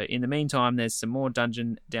 So in the meantime, there's some more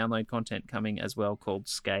dungeon download content coming as well called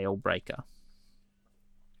Scale Breaker.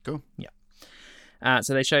 Cool. Yeah.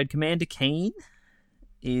 So they showed Commander Keen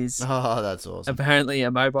is that's awesome. Apparently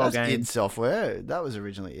a mobile game. Id Software. That was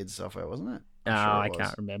originally id Software, wasn't it? I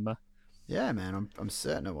can't remember. Yeah, man, I'm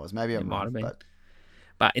certain it was. Maybe it might have been.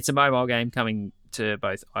 But it's a mobile game coming to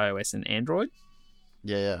both iOS and Android.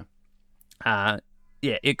 Yeah.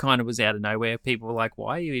 It kind of was out of nowhere. People were like,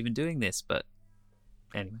 why are you even doing this? But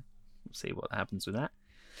anyway, we'll see what happens with that.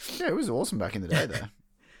 Yeah, it was awesome back in the day, though.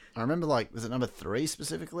 I remember, was it number 3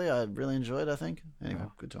 specifically? I really enjoyed, I think. Anyway,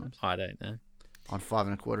 good times. I don't know. On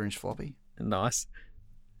 5.25-inch floppy. Nice.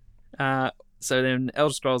 So then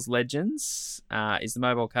Elder Scrolls Legends is the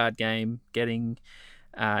mobile card game getting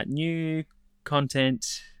new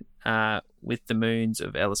content with the Moons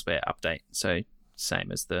of Elsewhere update. So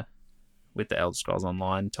same as with the Elder Scrolls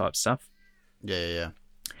Online type stuff. Yeah.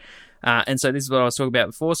 And so this is what I was talking about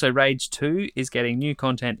before. So Rage 2 is getting new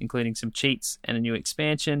content, including some cheats and a new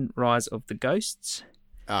expansion, Rise of the Ghosts.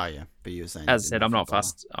 Oh, yeah. But you were saying... As I said, I'm not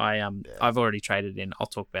fussed. I've already traded in. I'll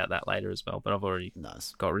talk about that later as well, but I've already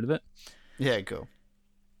got rid of it. Yeah, cool.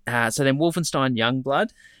 So then Wolfenstein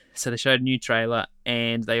Youngblood. So they showed a new trailer,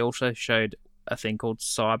 and they also showed a thing called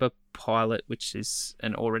Cyber Pilot, which is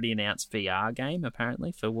an already announced VR game,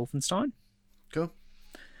 apparently, for Wolfenstein. Cool.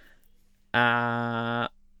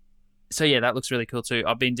 So yeah, that looks really cool too.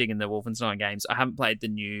 I've been digging the Wolfenstein games. I haven't played the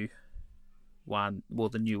new one,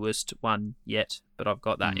 the newest one yet, but I've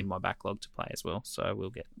got that in my backlog to play as well, so we'll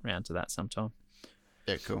get around to that sometime.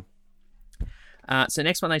 Yeah, cool. So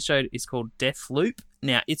next one they showed is called Deathloop.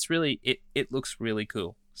 Now, it's really it looks really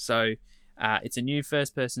cool. So it's a new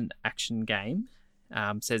first-person action game.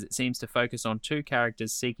 Says it seems to focus on 2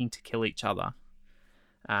 characters seeking to kill each other.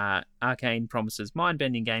 Arcane promises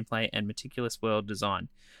mind-bending gameplay and meticulous world design.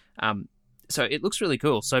 So it looks really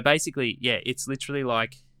cool. So basically, it's literally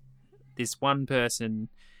like this one person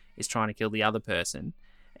is trying to kill the other person,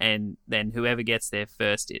 and then whoever gets there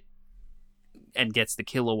first, and gets the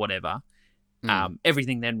kill or whatever,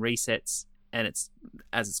 everything then resets, and it's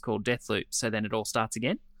called Deathloop. So then it all starts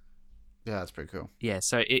again. Yeah, that's pretty cool. Yeah,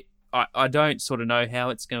 so I don't sort of know how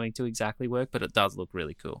it's going to exactly work, but it does look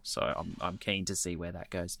really cool. So I'm keen to see where that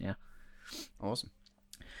goes now. Awesome.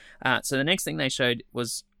 So the next thing they showed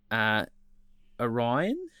was Orion.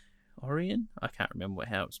 I can't remember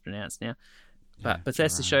how it's pronounced now. But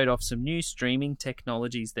Bethesda showed off some new streaming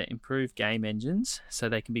technologies that improve game engines so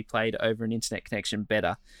they can be played over an internet connection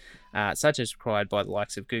better, such as required by the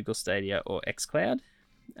likes of Google Stadia or xCloud.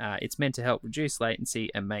 It's meant to help reduce latency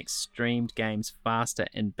and make streamed games faster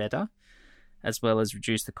and better, as well as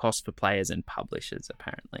reduce the cost for players and publishers,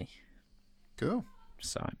 apparently. Cool.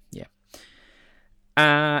 So, yeah.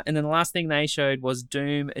 And then the last thing they showed was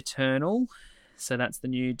Doom Eternal. So that's the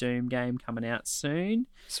new Doom game coming out soon.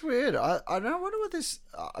 It's weird. I don't wonder what this...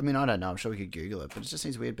 I mean, I don't know. I'm sure we could Google it, but it just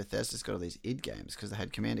seems weird Bethesda's got all these id games, because they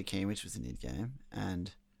had Commander Keen, which was an id game,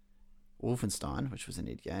 and Wolfenstein, which was an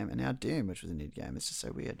id game, and now Doom, which was an id game. It's just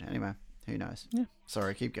so weird. Anyway, who knows? Yeah.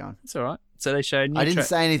 Sorry, keep going. It's all right. So they showed... I didn't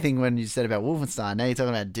say anything when you said about Wolfenstein. Now you're talking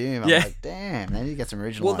about Doom. I'm like, damn, they need to get some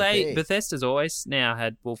original IP. Bethesda's always now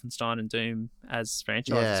had Wolfenstein and Doom as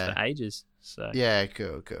franchises for ages. So yeah,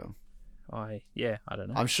 cool. I don't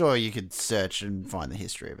know. I'm sure you could search and find the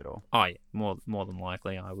history of it all. Oh, yeah, more than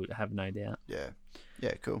likely, I would have no doubt. Yeah,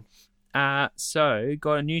 cool. So,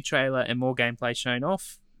 got a new trailer and more gameplay shown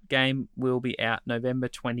off. Game will be out November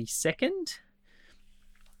 22nd.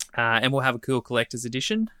 And we'll have a cool collector's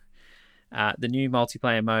edition. The new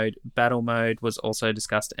multiplayer mode, Battle Mode, was also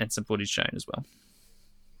discussed and some footage shown as well.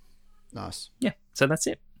 Nice. Yeah, so that's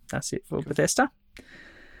it. That's it for Bethesda.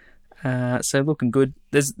 So looking good.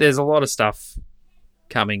 There's a lot of stuff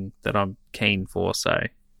coming that I'm keen for, so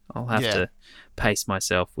I'll have to pace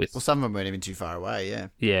myself with... Well, some of them weren't even too far away,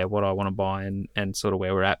 Yeah, what I want to buy and sort of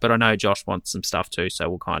where we're at. But I know Josh wants some stuff too, so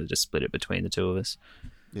we'll kind of just split it between the two of us.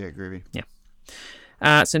 Yeah, groovy.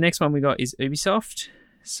 Yeah. So next one we got is Ubisoft.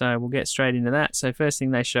 So we'll get straight into that. So first thing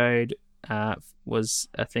they showed was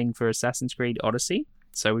a thing for Assassin's Creed Odyssey.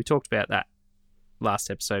 So we talked about that. Last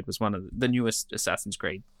episode was one of the newest Assassin's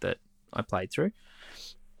Creed that I played through.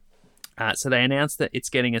 So they announced that it's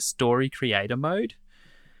getting a story creator mode,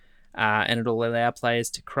 and it'll allow players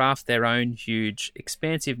to craft their own huge,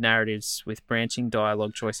 expansive narratives with branching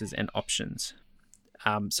dialogue choices and options.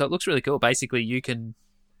 So it looks really cool. Basically, you can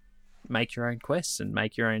make your own quests and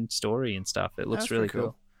make your own story and stuff. It looks really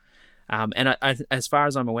cool. And I, as far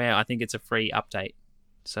as I'm aware, I think it's a free update.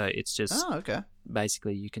 So it's just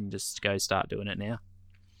basically you can just go start doing it now.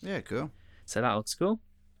 Yeah, cool. So that looks cool.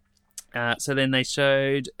 So then they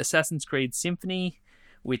showed Assassin's Creed Symphony,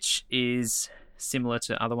 which is similar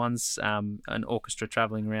to other ones, an orchestra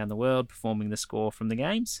traveling around the world performing the score from the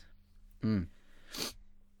games.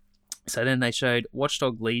 So then they showed Watch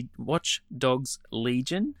Dogs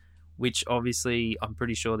Legion, which obviously I'm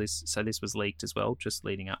pretty sure this was leaked as well, just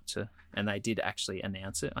leading up to, and they did actually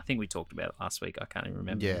announce it. I think we talked about it last week. I can't even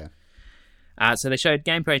remember. Yeah. So they showed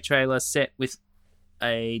gameplay trailer set with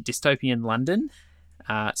a dystopian London.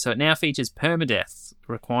 So it now features permadeath,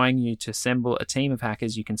 requiring you to assemble a team of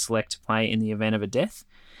hackers you can select to play in the event of a death.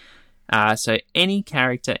 So any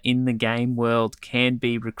character in the game world can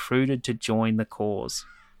be recruited to join the cause.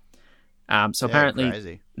 So apparently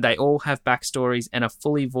crazy. They all have backstories and are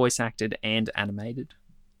fully voice acted and animated.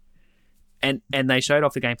 And they showed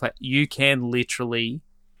off the gameplay. You can literally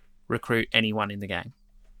recruit anyone in the game.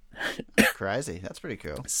 Crazy. That's pretty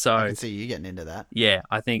cool. So I can see you getting into that. Yeah,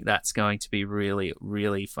 I think that's going to be really,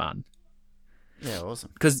 really fun. Yeah, awesome.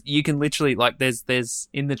 Because you can literally, like, there's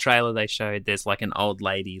in the trailer they showed, there's like an old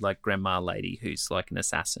lady, like grandma lady, who's like an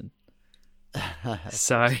assassin.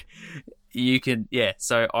 So you can,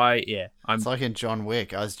 it's like in John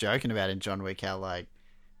Wick. I was joking about in John Wick how, like,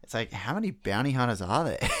 it's like, how many bounty hunters are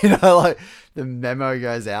there? You know, like, the memo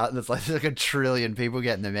goes out and there's like a trillion people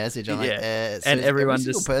getting the message. I'm like, and everyone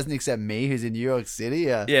every single person except me who's in New York City.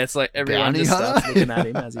 It's like everyone just starts looking at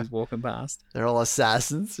him as he's walking past. They're all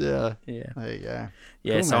assassins. Yeah. There you go.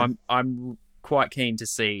 Yeah, cool, so man. I'm quite keen to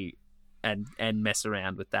see and mess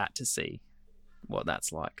around with that to see what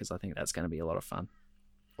that's like, because I think that's going to be a lot of fun.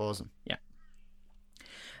 Awesome. Yeah.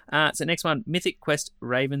 So next one, Mythic Quest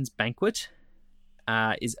Raven's Banquet.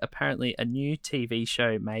 Is apparently a new TV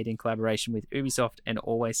show made in collaboration with Ubisoft and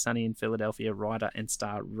Always Sunny in Philadelphia writer and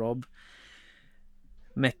star Rob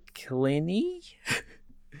McElhenney.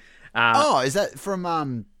 Is that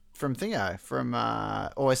from Thingo? From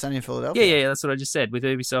Always Sunny in Philadelphia? Yeah, that's what I just said. With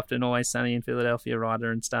Ubisoft and Always Sunny in Philadelphia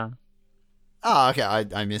writer and star. Oh, okay.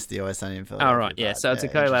 I missed the Always Sunny in Philadelphia. Oh, right. Yeah, so it's a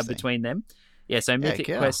collab between them. Yeah, so Mythic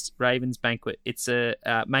cool. Quest Raven's Banquet. It's a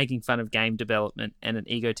making fun of game development and an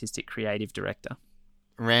egotistic creative director.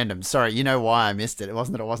 Random. Sorry, you know why I missed it? It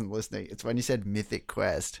wasn't that I wasn't listening. It's when you said Mythic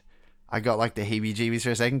Quest. I got like the heebie-jeebies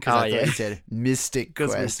for a second because I thought you said Mystic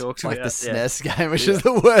Quest, like the SNES game, which is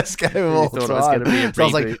the worst game of all time. It was going to be a so I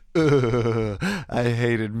was like, I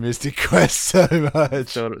hated Mystic Quest so much.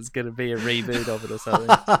 Thought it was going to be a reboot of it or something.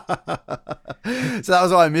 So that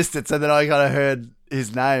was why I missed it. So then I kind of heard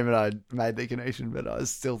his name and I made the connection, but I was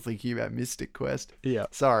still thinking about Mystic Quest. Yeah.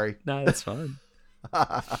 Sorry. No, that's fine.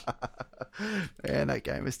 Man, that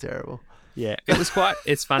game was terrible. Yeah,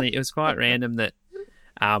 it's funny. It was quite random that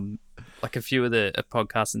like a few of the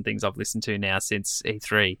podcasts and things I've listened to now since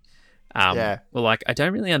E3 were like, I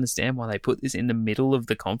don't really understand why they put this in the middle of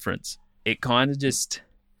the conference. It kind of just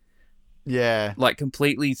like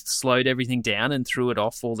completely slowed everything down and threw it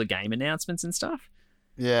off all the game announcements and stuff.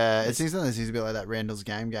 Yeah, it seems a bit like that Randall's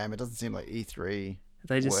game. It doesn't seem like E3.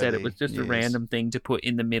 They just said it was just a random thing to put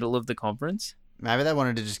in the middle of the conference. Maybe they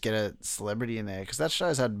wanted to just get a celebrity in there because that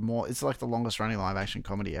show's had more. It's like the longest running live action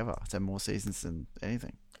comedy ever. It's had more seasons than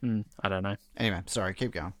anything. I don't know. Anyway, sorry,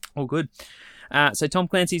 keep going. All good. So Tom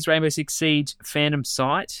Clancy's Rainbow Six Siege Phantom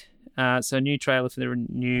Sight. So a new trailer for the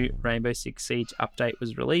new Rainbow Six Siege update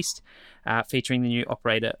was released, featuring the new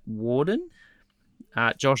operator Warden.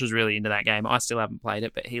 Josh was really into that game. I still haven't played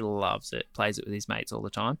it, but he loves it. Plays it with his mates all the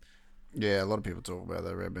time. Yeah, a lot of people talk about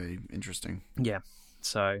that. It'd be interesting. Yeah,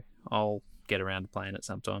 so I'll get around to playing it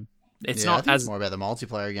sometime. It's not as more about the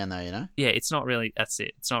multiplayer again, though. You know. Yeah, it's not really. That's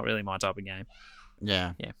it. It's not really my type of game.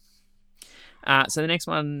 Yeah. So the next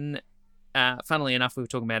one, funnily enough, we were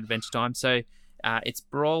talking about Adventure Time. So it's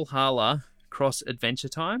Brawlhalla Cross Adventure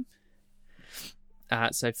Time.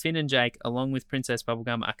 So Finn and Jake, along with Princess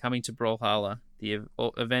Bubblegum, are coming to Brawlhalla. The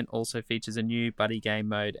event also features a new buddy game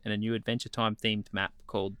mode and a new Adventure Time themed map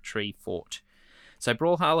called Tree Fort. So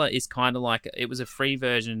Brawlhalla is kind of like, it was a free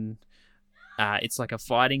version. It's like a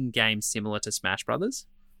fighting game similar to Smash Brothers.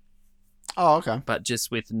 Oh, okay. But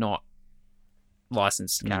just with not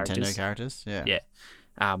licensed characters. Nintendo characters, yeah. Yeah.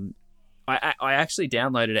 I actually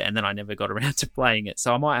downloaded it and then I never got around to playing it.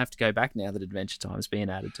 So I might have to go back now that Adventure Time's being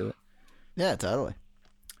added to it. Yeah, totally.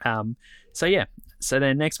 So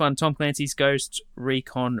then next one, Tom Clancy's Ghost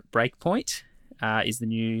Recon Breakpoint is the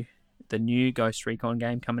new Ghost Recon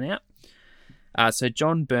game coming out. So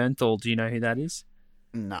John Bernthal, do you know who that is?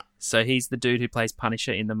 No. So he's the dude who plays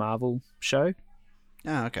Punisher in the Marvel show.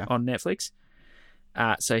 Oh, okay. On Netflix.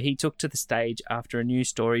 So he took to the stage after a new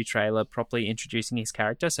story trailer properly introducing his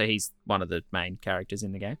character. So he's one of the main characters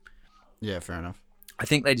in the game. Yeah, fair enough. I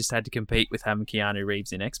think they just had to compete with having Keanu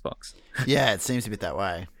Reeves in Xbox. Yeah, it seems a bit that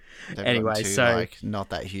way. Anyway, so not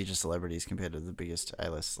that huge of celebrities compared to the biggest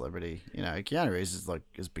A-list celebrity. You know, Keanu Reeves is like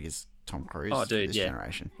as big as Tom Cruise. Oh, dude, this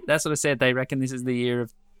generation. That's what I said. They reckon this is the year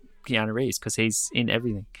of Keanu Reeves because he's in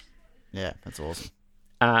everything. Yeah, that's awesome.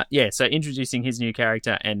 So introducing his new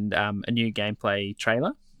character and a new gameplay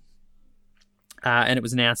trailer. And it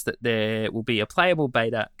was announced that there will be a playable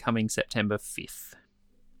beta coming September 5th.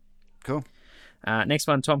 Cool. Next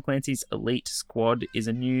one, Tom Clancy's Elite Squad is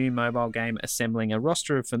a new mobile game assembling a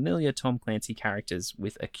roster of familiar Tom Clancy characters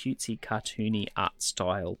with a cutesy, cartoony art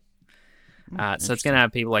style. So it's going to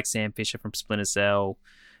have people like Sam Fisher from Splinter Cell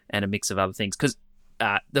and a mix of other things. Because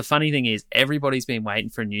the funny thing is, everybody's been waiting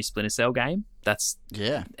for a new Splinter Cell game.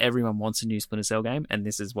 Everyone wants a new Splinter Cell game, and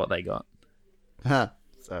this is what they got.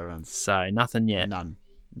 So nothing yet.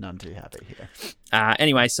 None too happy here.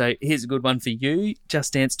 Anyway, so here's a good one for you.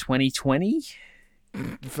 Just Dance 2020.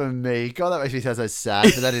 For me. God, that makes me sound so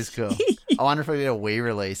sad, but that is cool. I wonder if we get a Wii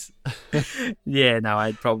release. Yeah, no,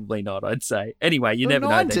 I'd probably not, I'd say. Anyway, you never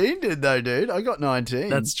know. 19 did though, dude. I got 19.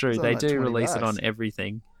 That's true. They do release it on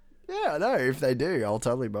everything. Yeah, I know. If they do, I'll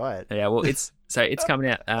totally buy it. Yeah, well, it's coming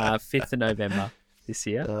out 5th of November this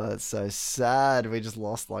year. Oh, that's so sad. We just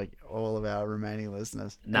lost like all of our remaining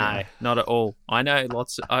listeners. No, not at all. I know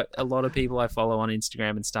a lot of people I follow on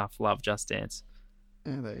Instagram and stuff love Just Dance.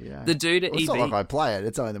 Yeah, there you go. The dude at EB. It's not like I play it.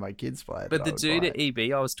 It's only that my kids play it. But the dude at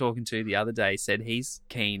EB I was talking to the other day said he's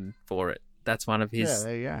keen for it. That's one of his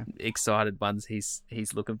excited ones he's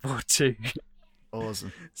looking forward to.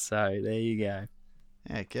 Awesome. So there you go.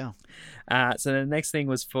 Yeah, cool. So the next thing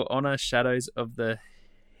was For Honor Shadows of the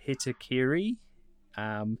Hitakiri.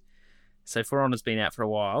 So For Honor's been out for a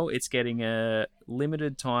while. It's getting a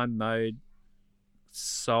limited time mode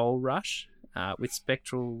Soul Rush with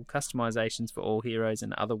spectral customizations for all heroes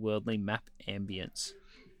and otherworldly map ambience.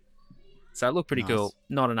 So it looked pretty cool.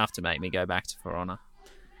 Not enough to make me go back to For Honor.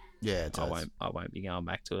 Yeah, it I won't be going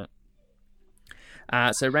back to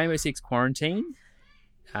it. So Rainbow Six Quarantine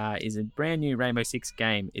is a brand new Rainbow Six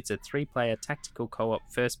game. It's a 3-player tactical co-op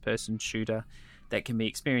first-person shooter that can be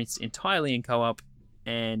experienced entirely in co-op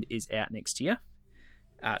and is out next year.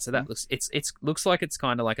 So that looks like it's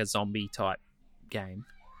kind of like a zombie type game.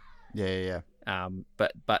 Yeah.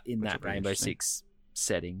 But in that Rainbow Six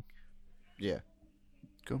setting. Yeah.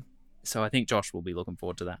 Cool. So I think Josh will be looking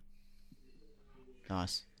forward to that.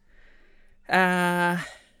 Nice.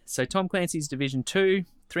 So Tom Clancy's Division 2,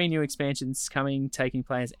 3 new expansions coming, taking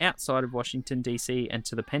players outside of Washington, D.C. and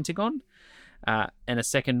to the Pentagon. And a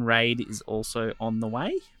second raid is also on the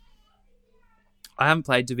way. I haven't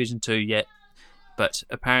played Division 2 yet, but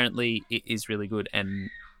apparently it is really good and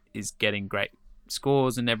is getting great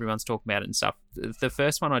scores and everyone's talking about it and stuff. The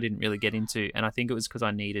first one I didn't really get into, and I think it was because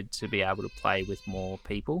I needed to be able to play with more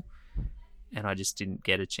people, and I just didn't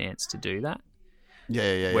get a chance to do that.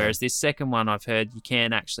 Yeah. Whereas this second one, I've heard you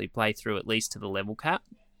can actually play through at least to the level cap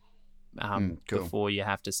cool. before you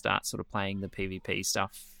have to start sort of playing the PvP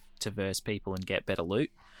stuff to verse people and get better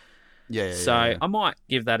loot. So I might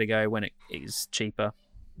give that a go when it is cheaper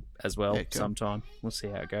as well sometime. We'll see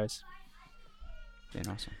how it goes. Yeah,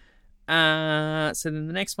 nice. So then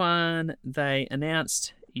the next one, they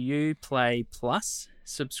announced Uplay Plus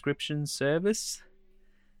subscription service.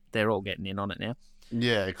 They're all getting in on it now.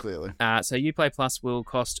 Yeah, clearly. So Uplay Plus will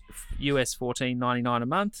cost US $14.99 a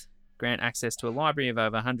month, grant access to a library of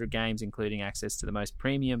over 100 games, including access to the most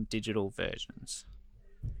premium digital versions.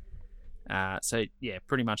 So yeah,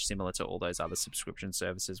 pretty much similar to all those other subscription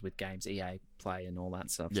services with games, EA Play and all that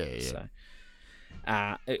stuff. Yeah. So,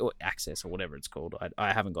 or Access or whatever it's called.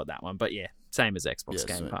 I haven't got that one, but yeah, same as Xbox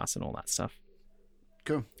Game Pass and all that stuff.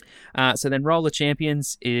 Cool. So then Roller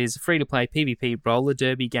Champions is a free-to-play PvP roller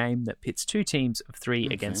derby game that pits 2 teams of 3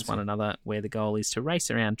 against one another, where the goal is to race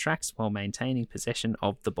around tracks while maintaining possession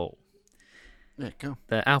of the ball. Yeah, cool.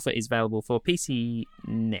 The alpha is available for PC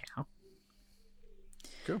now.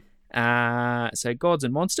 Cool. So Gods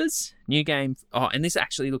and Monsters, new game. Oh, and this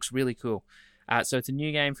actually looks really cool. So it's a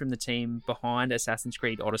new game from the team behind Assassin's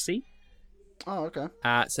Creed Odyssey. Oh, okay.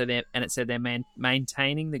 It said they're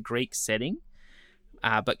maintaining the Greek setting,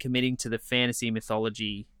 but committing to the fantasy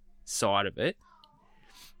mythology side of it.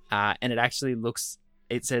 And it actually looks,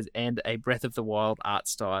 it says, and a Breath of the Wild art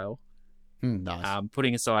style. Nice.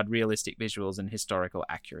 Putting aside realistic visuals and historical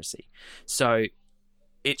accuracy. So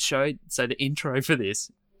the intro for this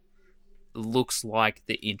looks like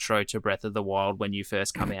the intro to Breath of the Wild when you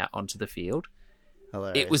first come out onto the field.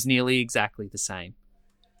 Hilarious. It was nearly exactly the same.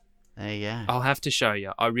 There you go. I'll have to show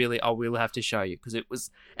you. I will have to show you, because it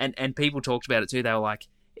was, and people talked about it too. They were like,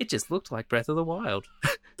 it just looked like Breath of the Wild.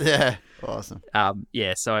 Yeah, awesome.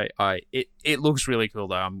 Yeah. So it looks really cool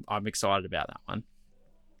though. I'm excited about that one.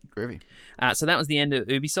 Groovy. So that was the end of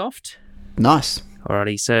Ubisoft. Nice.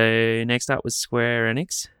 Alrighty. So next up was Square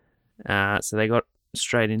Enix. So they got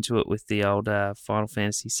straight into it with the old Final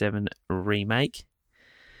Fantasy VII remake.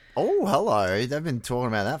 Oh, hello! They've been talking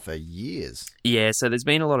about that for years. Yeah, so there's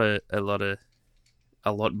been a lot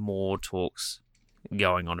more talks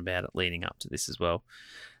going on about it leading up to this as well.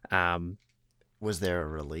 Was there a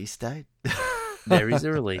release date? There is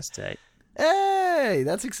a release date. Hey,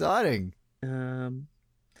 that's exciting. I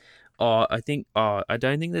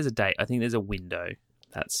don't think there's a date. I think there's a window.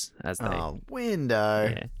 That's as they. Oh,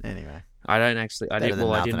 window. Yeah. Anyway. I don't actually. I guess.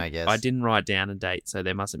 I didn't write down a date, so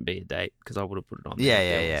there mustn't be a date because I would have put it on.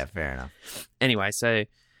 Yeah. Fair enough. Anyway, so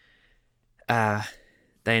they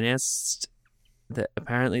announced that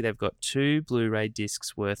apparently they've got 2 Blu-ray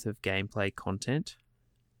discs worth of gameplay content.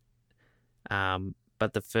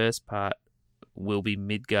 But the first part will be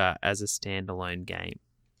Midgar as a standalone game.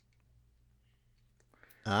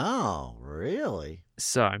 Oh, really?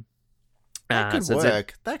 So that could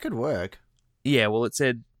work. That could work. Yeah, well, it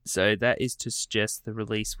said. So that is to suggest the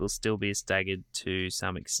release will still be staggered to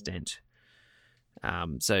some extent.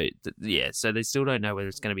 So they still don't know whether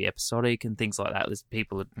it's going to be episodic and things like that. There's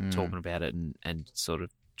people are talking about it and sort of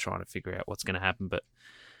trying to figure out what's going to happen, but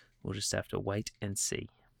we'll just have to wait and see.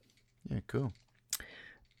 Yeah, cool.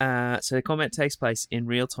 So the combat takes place in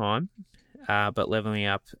real time, but leveling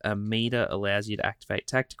up a meter allows you to activate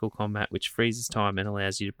tactical combat, which freezes time and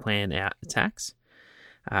allows you to plan out attacks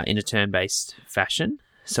in a turn-based fashion.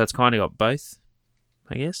 So it's kind of got both,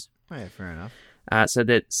 I guess. Oh, yeah, fair enough. So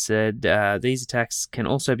that said, these attacks can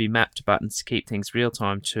also be mapped to buttons to keep things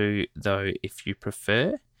real-time too, though, if you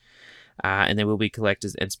prefer. And there will be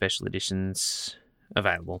collectors and special editions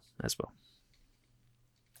available as well.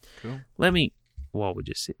 Cool. While we're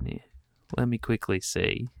just sitting here, let me quickly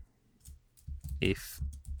see if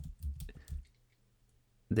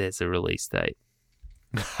there's a release date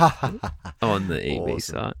on the EB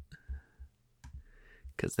site.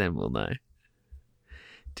 because then we'll know.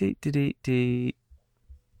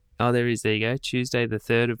 Oh, there is. There you go. Tuesday, the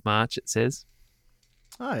 3rd of March, it says.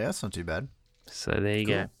 Oh, yeah, that's not too bad. So there you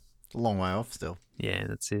go. It's a long way off still. Yeah,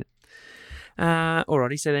 that's it.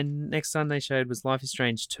 Alrighty, so then next one they showed was Life is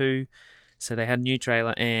Strange 2. So they had a new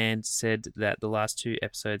trailer and said that the last 2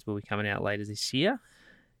 episodes will be coming out later this year.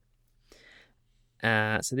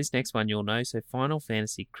 So this next one you'll know. So Final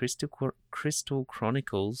Fantasy Crystal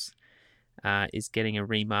Chronicles is getting a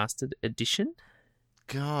remastered edition.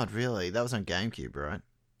 God, really? That was on GameCube, right?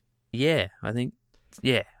 Yeah, I think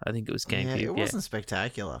it was GameCube. Yeah, it wasn't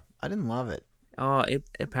spectacular. I didn't love it. Oh,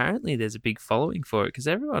 apparently there's a big following for it because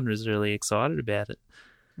everyone was really excited about it.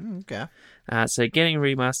 Okay. So getting a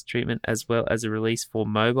remaster treatment as well as a release for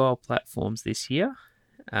mobile platforms this year.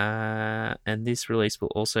 And this release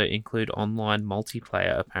will also include online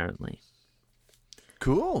multiplayer, apparently.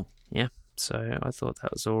 Cool. Yeah, so I thought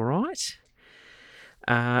that was all right.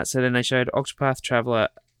 So then they showed Octopath Traveler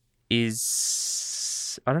is...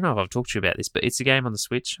 I don't know if I've talked to you about this, but it's a game on the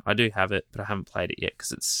Switch. I do have it, but I haven't played it yet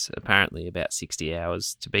because it's apparently about 60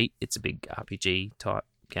 hours to beat. It's a big RPG type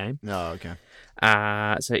game. Oh, okay.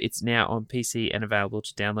 So it's now on PC and available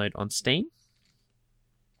to download on Steam.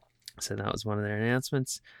 So that was one of their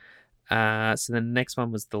announcements. So the next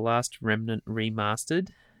one was The Last Remnant Remastered.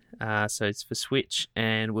 So it's for Switch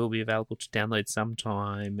and will be available to download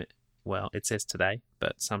sometime, well, it says today,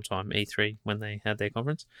 but sometime E3 when they had their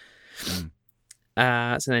conference.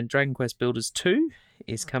 So then Dragon Quest Builders 2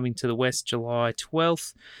 is coming to the West July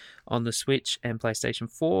 12th on the Switch and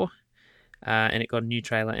PlayStation 4. And it got a new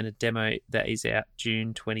trailer and a demo that is out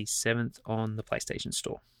June 27th on the PlayStation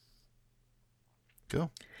Store.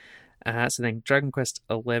 Cool. So then Dragon Quest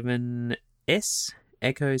 11S,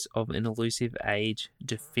 Echoes of an Elusive Age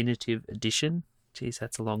Definitive Edition. Jeez,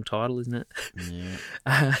 that's a long title, isn't it?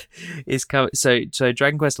 Yeah. So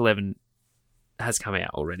Dragon Quest 11 has come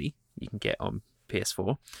out already. You can get on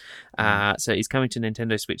PS4. So it's coming to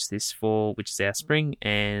Nintendo Switch this fall, which is our spring,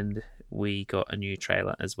 and we got a new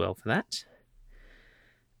trailer as well for that.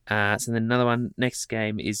 So then another one, next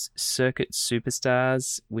game is Circuit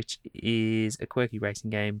Superstars, which is a quirky racing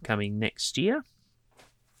game coming next year.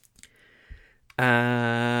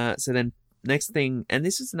 So then next thing, and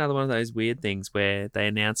this is another one of those weird things where they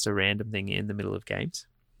announced a random thing in the middle of games,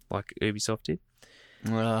 like Ubisoft did.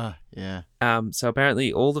 Yeah. So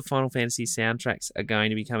apparently all the Final Fantasy soundtracks are going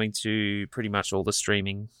to be coming to pretty much all the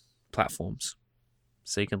streaming platforms.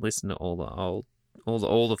 So you can listen to all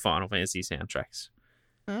the Final Fantasy soundtracks.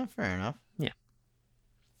 Fair enough. Yeah.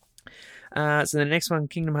 So the next one,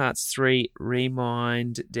 Kingdom Hearts 3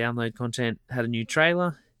 Remind download content, had a new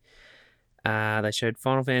trailer. They showed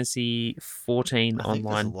Final Fantasy 14 I online. think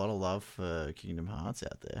there's a lot of love for Kingdom Hearts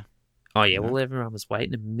out there. Oh yeah, well everyone was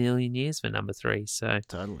waiting a million years for number 3, so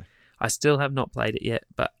totally. I still have not played it yet,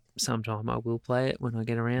 but sometime I will play it when I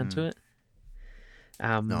get around to it.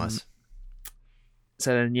 Nice.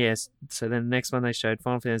 So then the next one they showed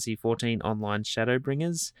Final Fantasy 14 Online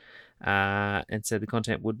Shadowbringers, and said the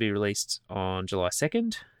content would be released on July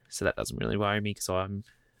 2nd. So that doesn't really worry me because I'm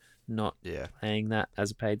not playing that as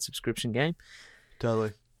a paid subscription game.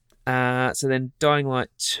 Totally. So then Dying Light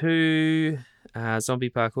 2, zombie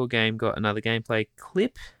parkour game, got another gameplay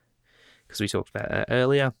clip because we talked about that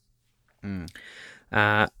earlier.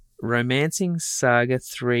 Romancing Saga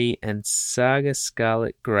 3 and Saga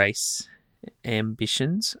Scarlet Grace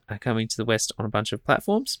Ambitions are coming to the West on a bunch of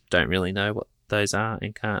platforms. Don't really know what those are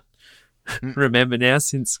and can't remember now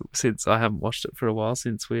since I haven't watched it for a while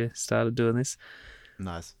since we started doing this.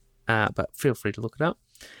 Nice. But feel free to look it up.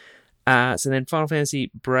 So then Final Fantasy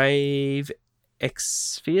Brave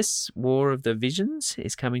Exvius War of the Visions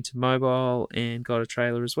is coming to mobile and got a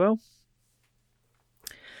trailer as well.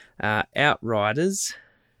 Outriders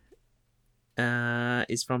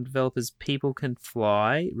is from developers People Can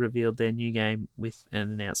Fly, revealed their new game with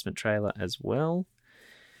an announcement trailer as well.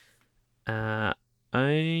 Oninaki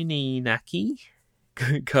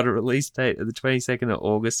got a release date of the 22nd of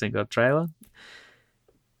August and got a trailer.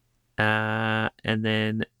 And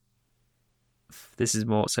then this is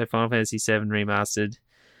more. So Final Fantasy VII Remastered,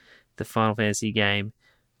 the Final Fantasy game,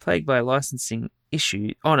 plagued by licensing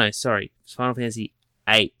issue. Oh no, sorry, Final Fantasy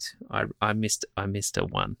VIII. I missed a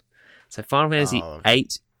one. So Final Fantasy VIII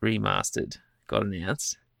Remastered got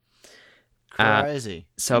announced. Crazy.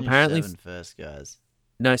 So apparently, 7 first, guys.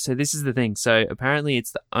 No, so this is the thing. So apparently,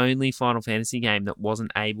 it's the only Final Fantasy game that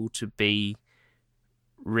wasn't able to be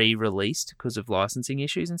re-released because of licensing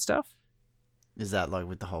issues and stuff. Is that like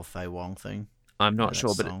with the whole Fei Wong thing? I'm not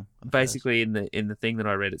sure, but basically in the thing that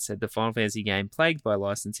I read, it said the Final Fantasy game, plagued by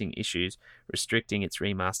licensing issues restricting its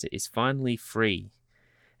remaster, is finally free.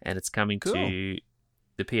 and it's coming Cool. to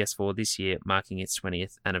the PS4 this year, marking its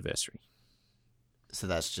 20th anniversary. So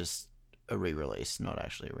that's just a re-release, not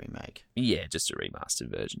actually a remake. Yeah, just a remastered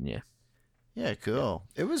version, yeah. Yeah, cool.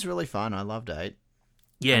 It was really fun. I loved 8.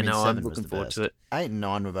 Yeah, I mean, I'm 7 was looking the forward best. to it. 8 and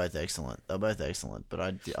 9 were both excellent. They were both excellent, but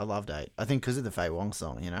I loved 8. I think because of the Fei Wong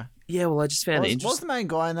song, you know? Yeah, well, I just found it What was interesting. the main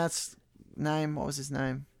guy in that name? What was his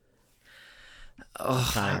name?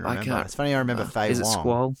 Oh, I can't. It's funny I remember Fei Wong. Is it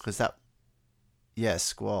Squall? Yeah,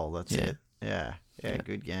 Squall, that's Yeah. it. Yeah,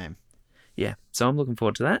 good game. Yeah, so I'm looking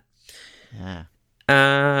forward to that. Yeah.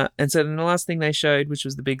 And so then the last thing they showed, which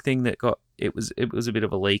was the big thing that it was a bit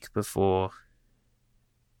of a leak before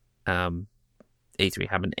E3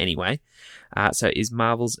 happened anyway. So is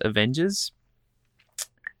Marvel's Avengers.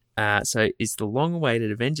 So is the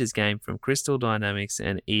long-awaited Avengers game from Crystal Dynamics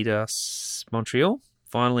and Eidos Montreal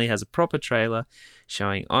finally has a proper trailer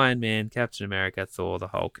showing Iron Man, Captain America, Thor, the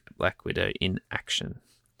Hulk, Black Widow in action.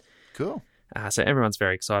 Cool. So everyone's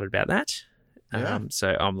very excited about that. Yeah.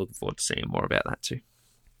 So I'm looking forward to seeing more about that too.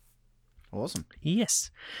 Awesome.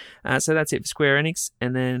 Yes. So that's it for Square Enix.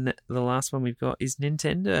 And then the last one we've got is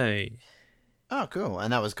Nintendo. Oh, cool.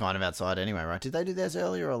 And that was kind of outside anyway, right? Did they do theirs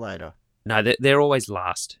earlier or later? No, they're always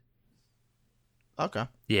last. Okay.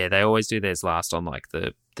 Yeah, they always do theirs last on like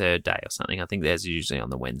the third day or something. I think theirs is usually on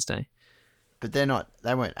the Wednesday. But they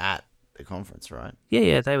weren't at the conference, right?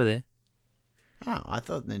 Yeah, they were there. Oh, I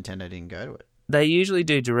thought Nintendo didn't go to it. They usually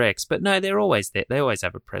do directs, but no, they're always there. They always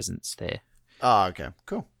have a presence there. Oh, okay.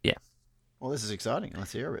 Cool. Yeah. Well, this is exciting.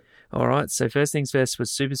 Let's hear it. All right, so first things first was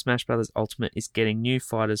Super Smash Bros. Ultimate is getting new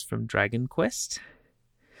fighters from Dragon Quest.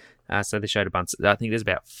 So they showed a bunch. I think there's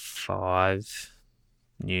about 5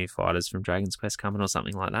 new fighters from Dragon's Quest coming or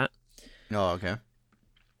something like that. Oh, okay.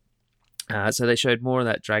 So they showed more of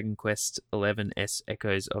that Dragon Quest 11S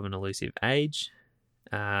Echoes of an Elusive Age.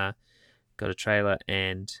 Got a trailer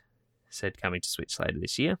and said coming to Switch later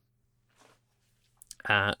this year.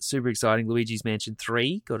 Super exciting. Luigi's Mansion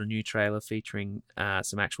 3 got a new trailer featuring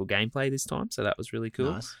some actual gameplay this time, so that was really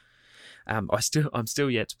cool. Nice. I'm still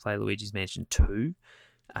yet to play Luigi's Mansion 2,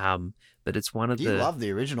 but it's one of You love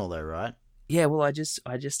the original though, right? Yeah, well, I just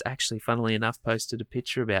actually, funnily enough, posted a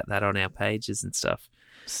picture about that on our pages and stuff.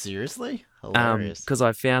 Seriously? Hilarious. Because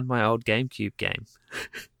I found my old GameCube game.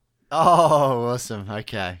 Oh, awesome.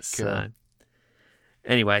 Okay, cool. So,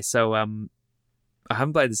 anyway, so I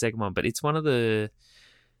haven't played the second one, but it's one of the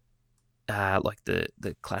like the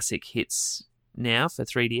classic hits now for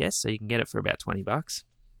 3DS, so you can get it for about $20.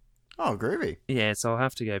 Oh, groovy. Yeah, so I'll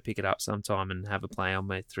have to go pick it up sometime and have a play on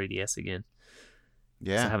my 3DS again.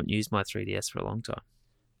 Yeah. I haven't used my 3DS for a long time.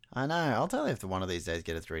 I know. I'll tell you if one of these days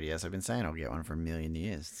get a 3DS. I've been saying I'll get one for a million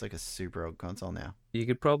years. It's like a super old console now. You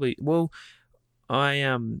could probably... Well, I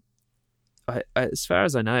as far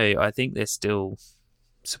as I know, I think they're still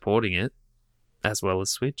supporting it as well as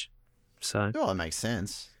Switch. So Oh, that makes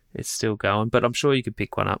sense. it's still going. But I'm sure you could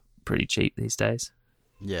pick one up pretty cheap these days.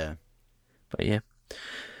 Yeah. But yeah.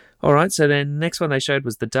 All right, so then next one they showed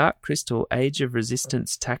was the Dark Crystal Age of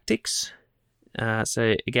Resistance Tactics.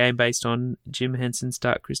 So a game based on Jim Henson's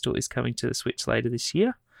Dark Crystal is coming to the Switch later this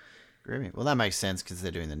year. Groovy. Well, that makes sense because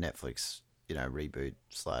they're doing the Netflix, reboot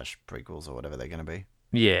 / prequels or whatever they're going to be.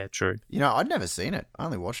 Yeah, true. I'd never seen it. I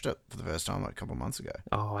only watched it for the first time like a couple of months ago.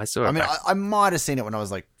 Oh, I saw it. I mean, I might have seen it when I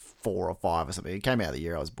was like 4 or 5 or something. It came out the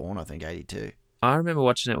year I was born, I think, 82. I remember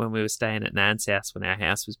watching it when we were staying at Nan's house when our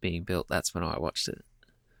house was being built. That's when I watched it.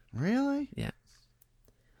 Really? Yeah.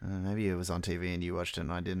 Maybe it was on TV and you watched it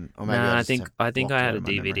and I didn't. Or maybe No, I just think have I blocked had it a in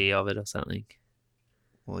my memory. DVD of it or something.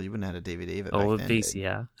 Well, you wouldn't have had a DVD of it Or a back then, dude.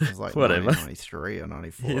 VCR. It was like Whatever. 1993 or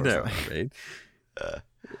 94 You or know something. what I mean.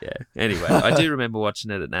 Yeah. Anyway, I do remember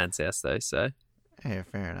watching it at Nan's house though. So Yeah,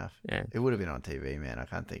 fair enough. yeah. It would have been on TV, man. I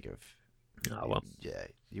can't think of... Oh well, Yeah,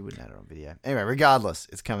 you wouldn't have it on video. Anyway, regardless,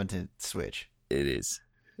 it's coming to Switch. it is.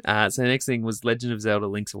 So the next thing was Legend of Zelda: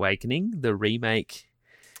 Link's Awakening, the remake.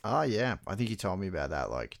 Oh, yeah. I think you told me about that,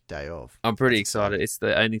 like, day of. I'm pretty That's excited. It's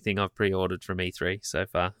the only thing I've pre-ordered from E3 so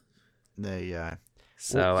far. There you go.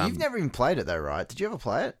 So Well, you've never even played it, though, right? Did you ever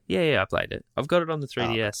play it? yeah, I played it. I've got it on the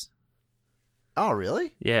 3DS. Oh,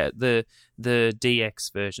 really? Yeah, the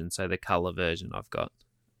DX version, so the color version I've got.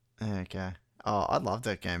 Okay. Oh, I love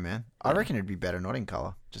that game, man. I Yeah. reckon it'd be better not in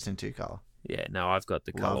colour, just in 2-color. Yeah, no, I've got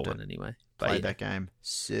the color Loved it. one anyway. But Played yeah. that game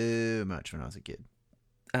so much when I was a kid.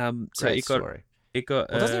 So Great story. it got.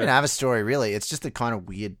 Well, it doesn't even have a story, really. It's just a kind of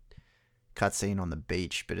weird cutscene on the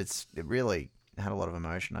beach, but it really had a lot of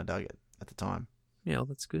emotion. I dug it at the time. Yeah, well,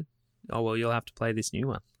 that's good. Oh well, you'll have to play this new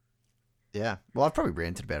one. Yeah. Well, I've probably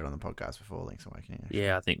ranted about it on the podcast before, Link's Awakening. Actually.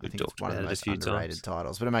 Yeah, I think I we've think talked it's one of about the it a most few underrated times.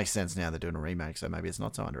 titles, but it makes sense now they're doing a remake, so maybe it's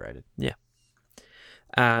not so underrated.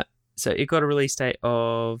 So it got a release date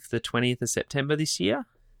of the 20th of September this year.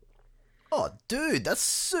 Oh, dude, that's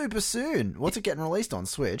super soon. What's it getting released on?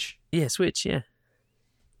 Switch? Yeah, Switch, yeah.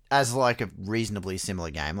 As like a reasonably similar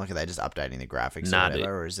game? Like, are they just updating the graphics or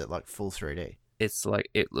whatever? Or is it like full 3D? It's like,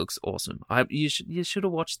 it looks awesome. You should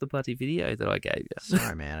have watched the bloody video that I gave you.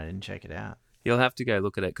 Sorry, man, I didn't check it out. You'll have to go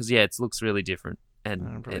look at it because, yeah, it looks really different.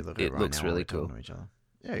 And it looks really cool.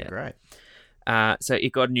 Yeah, great. So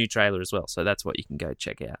it got a new trailer as well. So that's what you can go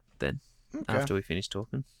check out then after we finish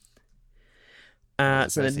talking.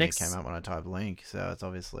 So the next came up when I typed link, so it's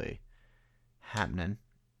obviously happening.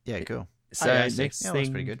 Yeah, cool. So next thing looks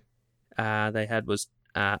pretty good. They had was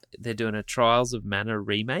they're doing a Trials of Mana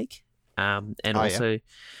remake, and also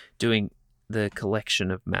doing the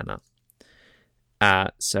Collection of Mana.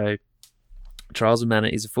 So Trials of Mana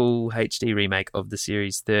is a full HD remake of the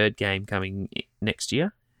series' third game coming next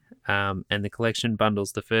year. And the collection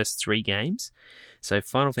bundles the first 3 games. So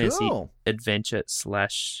Final Fantasy Adventure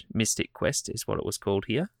 / Mystic Quest is what it was called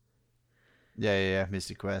here. Yeah,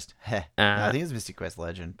 Mystic Quest. No, I think it's Mystic Quest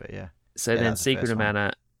Legend, but yeah. So then Secret of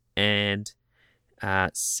Mana and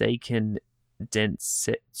Seiken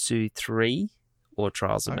Densetsu 3 or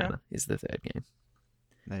Trials of Mana is the third game.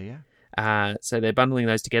 There you go. So they're bundling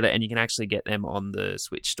those together, and you can actually get them on the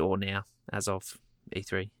Switch store now as of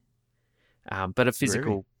E3. But a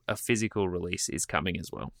physical release is coming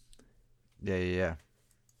as well. Yeah.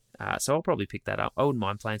 So I'll probably pick that up. I wouldn't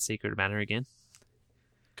mind playing Secret of Mana again.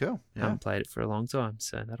 Cool. Yeah. I haven't played it for a long time,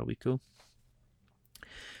 so that'll be cool.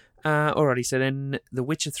 Alrighty, so then The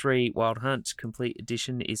Witcher 3 Wild Hunt Complete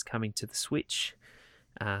Edition is coming to the Switch.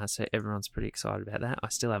 So everyone's pretty excited about that. I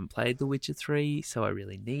still haven't played The Witcher 3, so I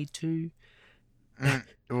really need to.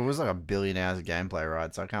 It was like 1 billion hours of gameplay,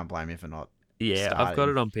 right? So I can't blame you for not. Yeah, starting. I've got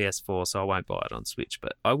it on PS4, so I won't buy it on Switch,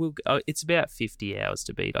 but I will. It's about 50 hours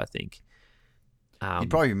to beat, I think.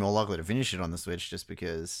 You'd probably be more likely to finish it on the Switch just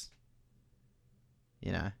because,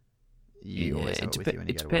 you always have it with you when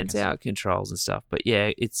you go to work. It depends how it controls and stuff, but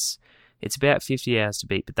yeah, it's about 50 hours to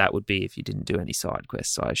beat, but that would be if you didn't do any side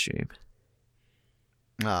quests, I assume.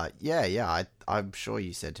 Yeah. I'm sure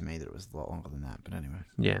you said to me that it was a lot longer than that, but anyway.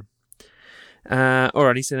 Yeah.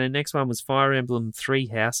 Alrighty, so the next one was Fire Emblem 3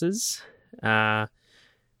 Houses.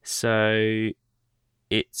 So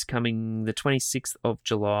it's coming the 26th of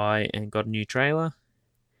July and got a new trailer.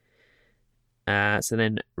 So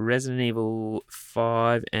then Resident Evil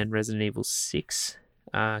 5 and Resident Evil 6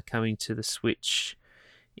 are coming to the Switch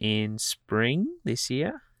in spring this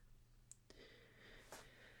year.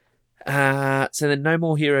 So then No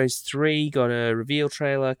More Heroes 3 got a reveal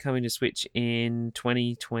trailer coming to Switch in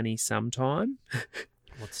 2020 sometime.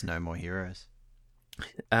 What's No More Heroes?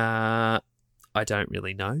 I don't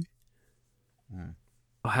really know.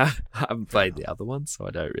 I haven't played the other one, so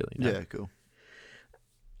I don't really know. Yeah, cool.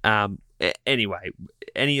 Anyway,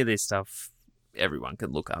 any of this stuff, everyone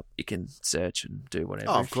can look up. You can search and do whatever.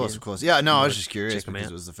 Oh, of course. Yeah, no, I was just curious because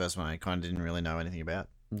it was the first one I kind of didn't really know anything about.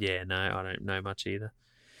 Yeah, no, I don't know much either.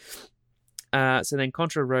 So then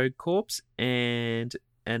Contra Rogue Corps and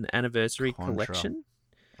an Anniversary Collection.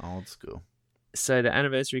 Old school. So the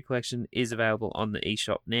Anniversary Collection is available on the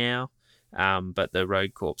eShop now. But the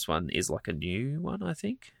Rogue Corps one is like a new one, I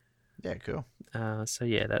think. Yeah, cool. So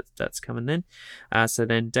yeah, that's coming then. So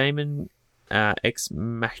then Daemon Ex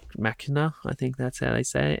Machina, I think that's how they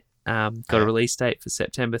say it. Got a release date for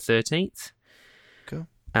September 13th. Cool.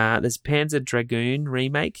 There's Panzer Dragoon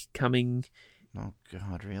remake coming. Oh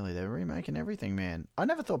God, really? They're remaking everything, man. I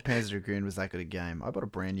never thought Panzer Dragoon was that good a game. I bought a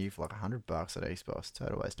brand new for like $100 at Xbox.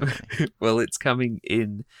 Total waste of money. Well, it's coming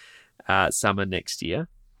in summer next year.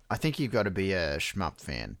 I think you've got to be a shmup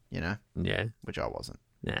fan, Yeah. Which I wasn't.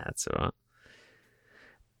 Yeah, that's all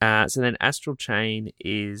right. So then Astral Chain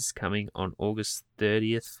is coming on August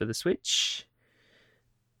 30th for the Switch.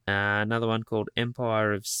 Another one called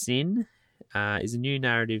Empire of Sin is a new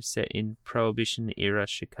narrative set in Prohibition-era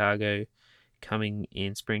Chicago coming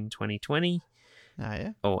in spring 2020. Oh,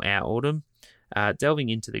 yeah? Or our autumn. Delving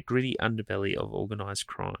into the gritty underbelly of organised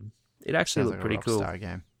crime. It actually looked pretty cool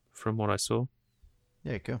game. From what I saw.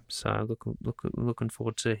 Yeah, cool. So looking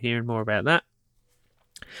forward to hearing more about that.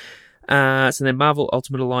 So then Marvel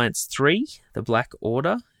Ultimate Alliance 3, The Black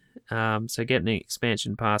Order. So getting an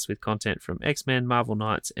expansion pass with content from X-Men, Marvel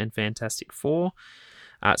Knights, and Fantastic Four.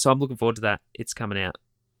 So I'm looking forward to that. It's coming out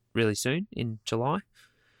really soon in July.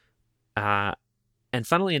 And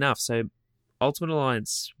funnily enough, so Ultimate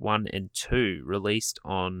Alliance 1 and 2 released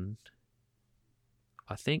on,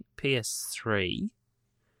 I think, PS3.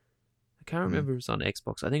 I can't remember if it was on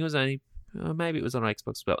Xbox. I think it was only, maybe it was on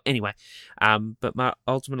Xbox as well. Anyway, but my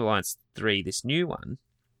Ultimate Alliance 3, this new one,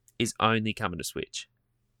 is only coming to Switch.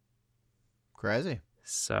 Crazy.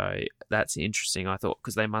 So that's interesting, I thought,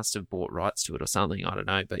 because they must have bought rights to it or something. I don't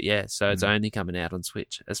know. But yeah, so it's only coming out on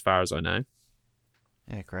Switch, as far as I know.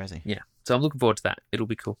 Yeah, crazy. Yeah. So I'm looking forward to that. It'll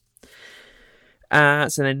be cool. So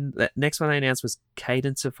then the next one they announced was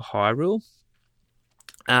Cadence of Hyrule.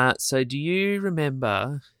 So do you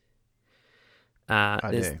remember...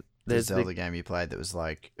 I do. There's the Zelda game you played that was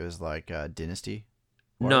like... It was like Dynasty?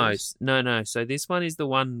 Warriors? No. So this one is the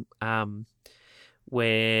one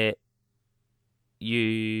where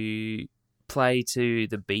you play to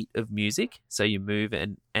the beat of music. So you move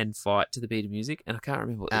and fight to the beat of music. And I can't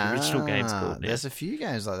remember what the original game's called now. There's a few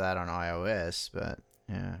games like that on iOS, but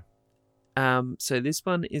yeah. So this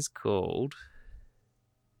one is called...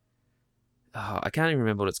 Oh, I can't even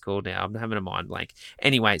remember what it's called now. I'm having a mind blank.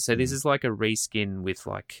 Anyway, so this is like a reskin with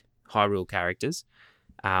like Hyrule characters,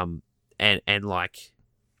 and like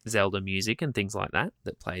Zelda music and things like that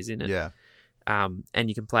plays in it. Yeah. And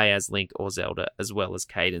you can play as Link or Zelda, as well as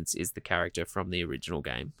Cadence is the character from the original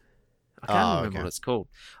game. I can't remember what it's called.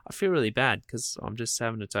 I feel really bad because I'm just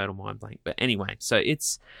having a total mind blank. But anyway, so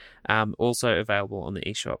it's also available on the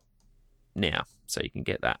eShop now, so you can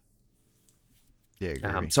get that. Yeah,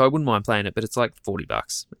 so I wouldn't mind playing it, but it's like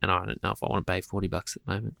 $40, and I don't know if I want to pay $40 at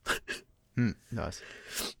the moment. Nice.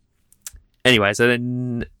 Anyway, so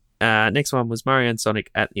then next one was Mario and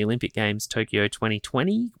Sonic at the Olympic Games Tokyo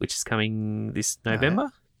 2020, which is coming this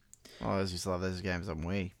November. Oh, I just love those games on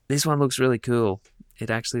Wii. This one looks really cool.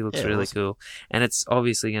 It actually looks really cool, and it's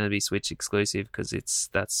obviously going to be Switch exclusive because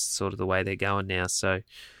that's sort of the way they're going now. So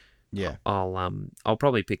yeah, I'll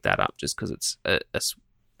probably pick that up just because it's a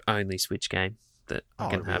only Switch game that I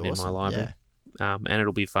can have in my library. Yeah. And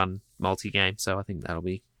it'll be fun multi-game, so I think that'll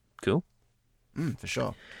be cool. For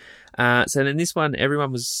sure. So then this one,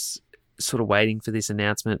 everyone was sort of waiting for this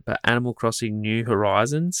announcement, but Animal Crossing New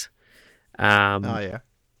Horizons got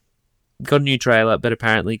a new trailer, but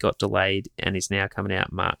apparently got delayed and is now coming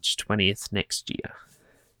out March 20th next year.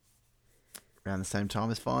 Around the same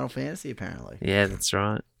time as Final Fantasy, apparently. Yeah, that's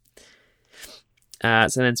right.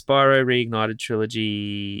 So then Spyro Reignited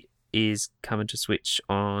Trilogy is coming to Switch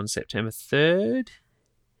on September 3rd.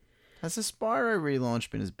 Has the Spyro relaunch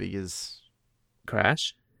been as big as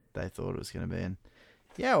Crash they thought it was going to be?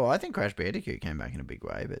 Yeah, well, I think Crash Bandicoot came back in a big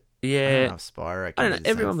way, but yeah, I don't know if Spyro. I don't know.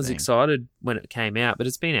 Everyone was excited when it came out, but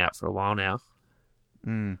it's been out for a while now.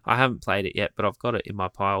 I haven't played it yet, but I've got it in my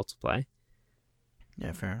pile to play.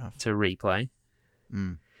 Yeah, fair enough. To replay.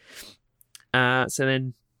 So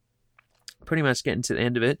then, pretty much getting to the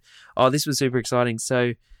end of it. Oh, this was super exciting.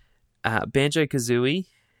 So, Banjo-Kazooie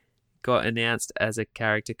got announced as a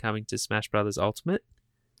character coming to Smash Brothers Ultimate.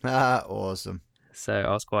 Awesome. So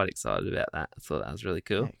I was quite excited about that. I thought that was really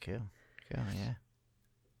cool. Yeah, cool,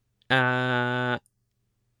 yeah.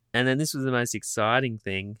 And then this was the most exciting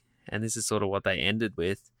thing, and this is sort of what they ended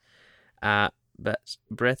with. But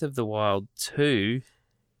Breath of the Wild 2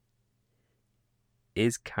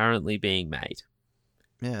 is currently being made.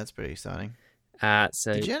 Yeah, that's pretty exciting.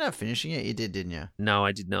 So did you end up finishing it? You did, didn't you? No,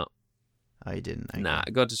 I did not. Oh, you didn't? Okay. Nah, I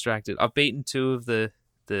got distracted. I've beaten 2 of the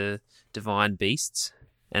Divine Beasts,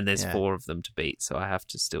 and there's 4 of them to beat, so I have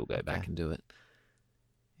to still go back and do it.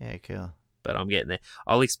 Yeah, cool. But I'm getting there.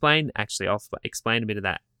 I'll explain a bit of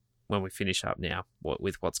that when we finish up now,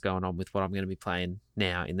 with what's going on with what I'm going to be playing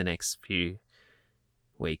now in the next few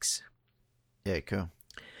weeks. Yeah, cool.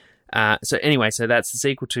 So anyway, so that's the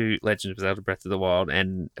sequel to Legend of Zelda Breath of the Wild,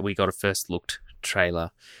 and we got a first looked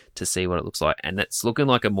trailer to see what it looks like, and it's looking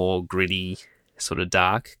like a more gritty, sort of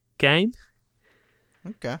dark game.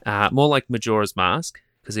 Okay. More like Majora's Mask,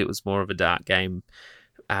 because it was more of a dark game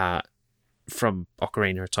from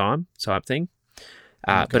Ocarina of Time type thing.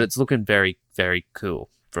 But it's looking very, very cool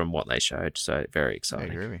from what they showed, so very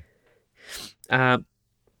exciting.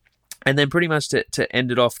 And then pretty much to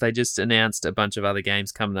end it off, they just announced a bunch of other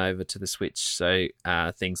games coming over to the Switch. So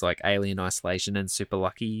things like Alien Isolation and Super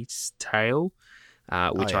Lucky Tale,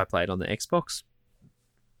 which I played on the Xbox.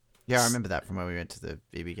 Yeah, I remember that from when we went to the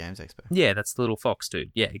VB Games Expo. Yeah, that's the little fox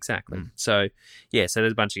dude. Yeah, exactly. So there's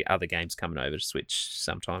a bunch of other games coming over to Switch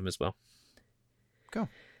sometime as well. Cool.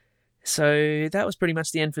 So that was pretty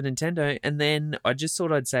much the end for Nintendo. And then I just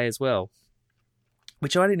thought I'd say as well,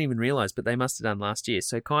 which I didn't even realise, but they must have done last year.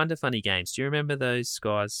 So Kinda Funny Games. Do you remember those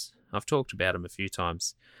guys? I've talked about them a few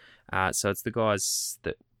times. So it's the guys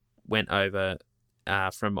that went over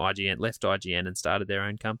from IGN, left IGN and started their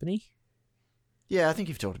own company. Yeah, I think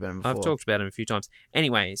you've talked about them before. I've talked about them a few times.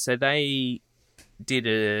 Anyway, so they did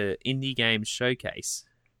a indie game showcase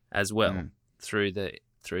as well through the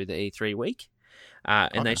E3 week.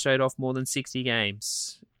 And they showed off more than 60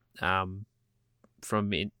 games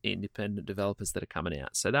from independent developers that are coming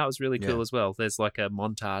out. So that was really cool as well. There's like a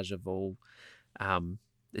montage of all.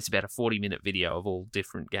 It's about a 40-minute video of all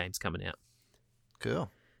different games coming out. Cool.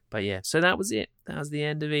 But yeah, so that was it. That was the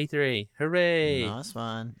end of E3. Hooray! Nice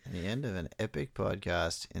one. And the end of an epic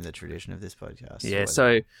podcast in the tradition of this podcast. Yeah,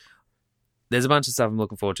 so there's a bunch of stuff I'm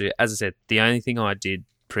looking forward to. As I said, the only thing I did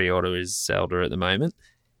pre-order is Zelda at the moment.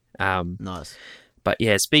 Nice. But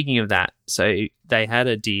yeah, speaking of that, so they had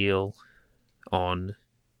a deal on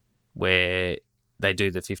where they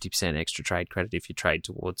do the 50% extra trade credit if you trade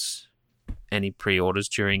towards any pre-orders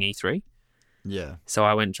during E3. Yeah. So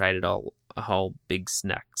I went and traded a whole big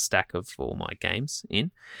stack of all my games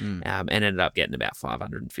in, and ended up getting about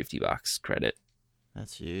 $550 credit.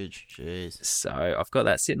 That's huge. Jeez. So I've got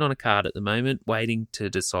that sitting on a card at the moment, waiting to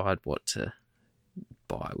decide what to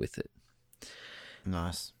buy with it.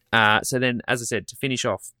 Nice. So then, as I said, to finish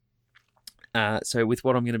off, so with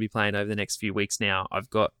what I'm going to be playing over the next few weeks now,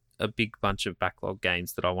 I've got a big bunch of backlog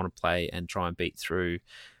games that I want to play and try and beat through,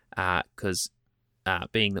 because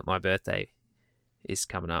being that my birthday is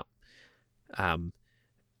coming up,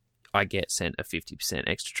 I get sent a 50%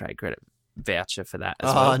 extra trade credit voucher for that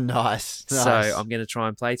as well. Oh, nice. So I'm going to try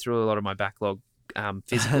and play through a lot of my backlog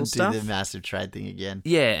physical stuff. Do the massive trade thing again.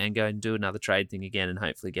 Yeah, and go and do another trade thing again and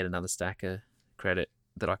hopefully get another stack of credit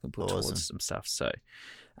that I can put towards some stuff. So,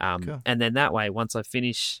 cool. And then that way, once I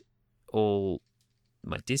finish all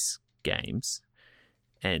my disc games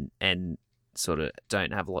and sort of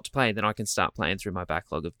don't have a lot to play, then I can start playing through my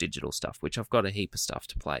backlog of digital stuff, which I've got a heap of stuff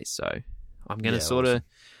to play. So I'm going to sort of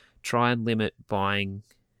try and limit buying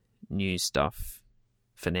new stuff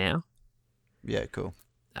for now. Yeah, cool.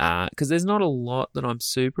 Because there's not a lot that I'm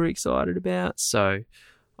super excited about, so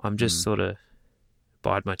I'm just sort of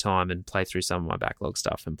bide my time and play through some of my backlog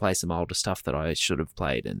stuff and play some older stuff that I should have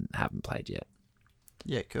played and haven't played yet.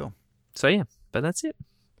 Yeah, cool. So yeah, but that's it.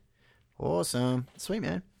 Awesome. Sweet,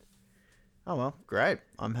 man. Oh, well, great.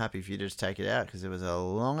 I'm happy for you to just take it out because it was a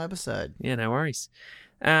long episode. Yeah, no worries.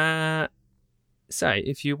 So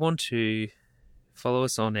if you want to follow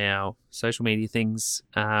us on our social media things,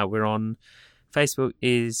 we're on Facebook,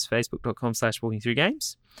 is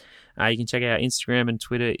facebook.com/walkingthroughgames. You can check out Instagram and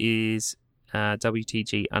Twitter is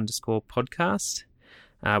WTG_podcast.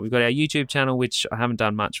 We've got our YouTube channel, which I haven't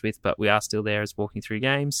done much with, but we are still there as Walking Through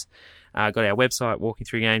Games. Got our website,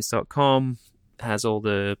 walkingthroughgames.com. Has all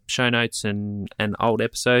the show notes and old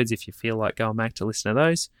episodes if you feel like going back to listen to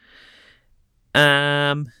those.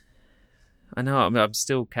 I know I'm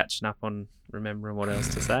still catching up on remembering what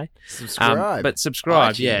else to say. Subscribe. But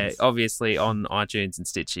subscribe, iTunes. yeah. Obviously on iTunes and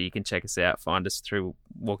Stitcher. You can check us out. Find us through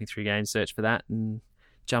Walking Through Games. Search for that and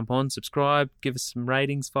jump on, subscribe, give us some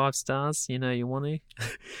ratings, 5 stars. You know you want to.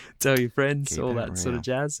 Tell your friends, Keep all it that real. sort of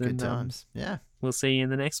jazz. Good and times. Yeah. We'll see you in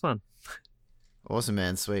the next one. Awesome,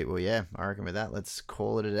 man. Sweet. Well, yeah, I reckon with that, let's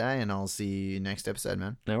call it a day, and I'll see you next episode,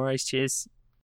 man. No worries. Cheers.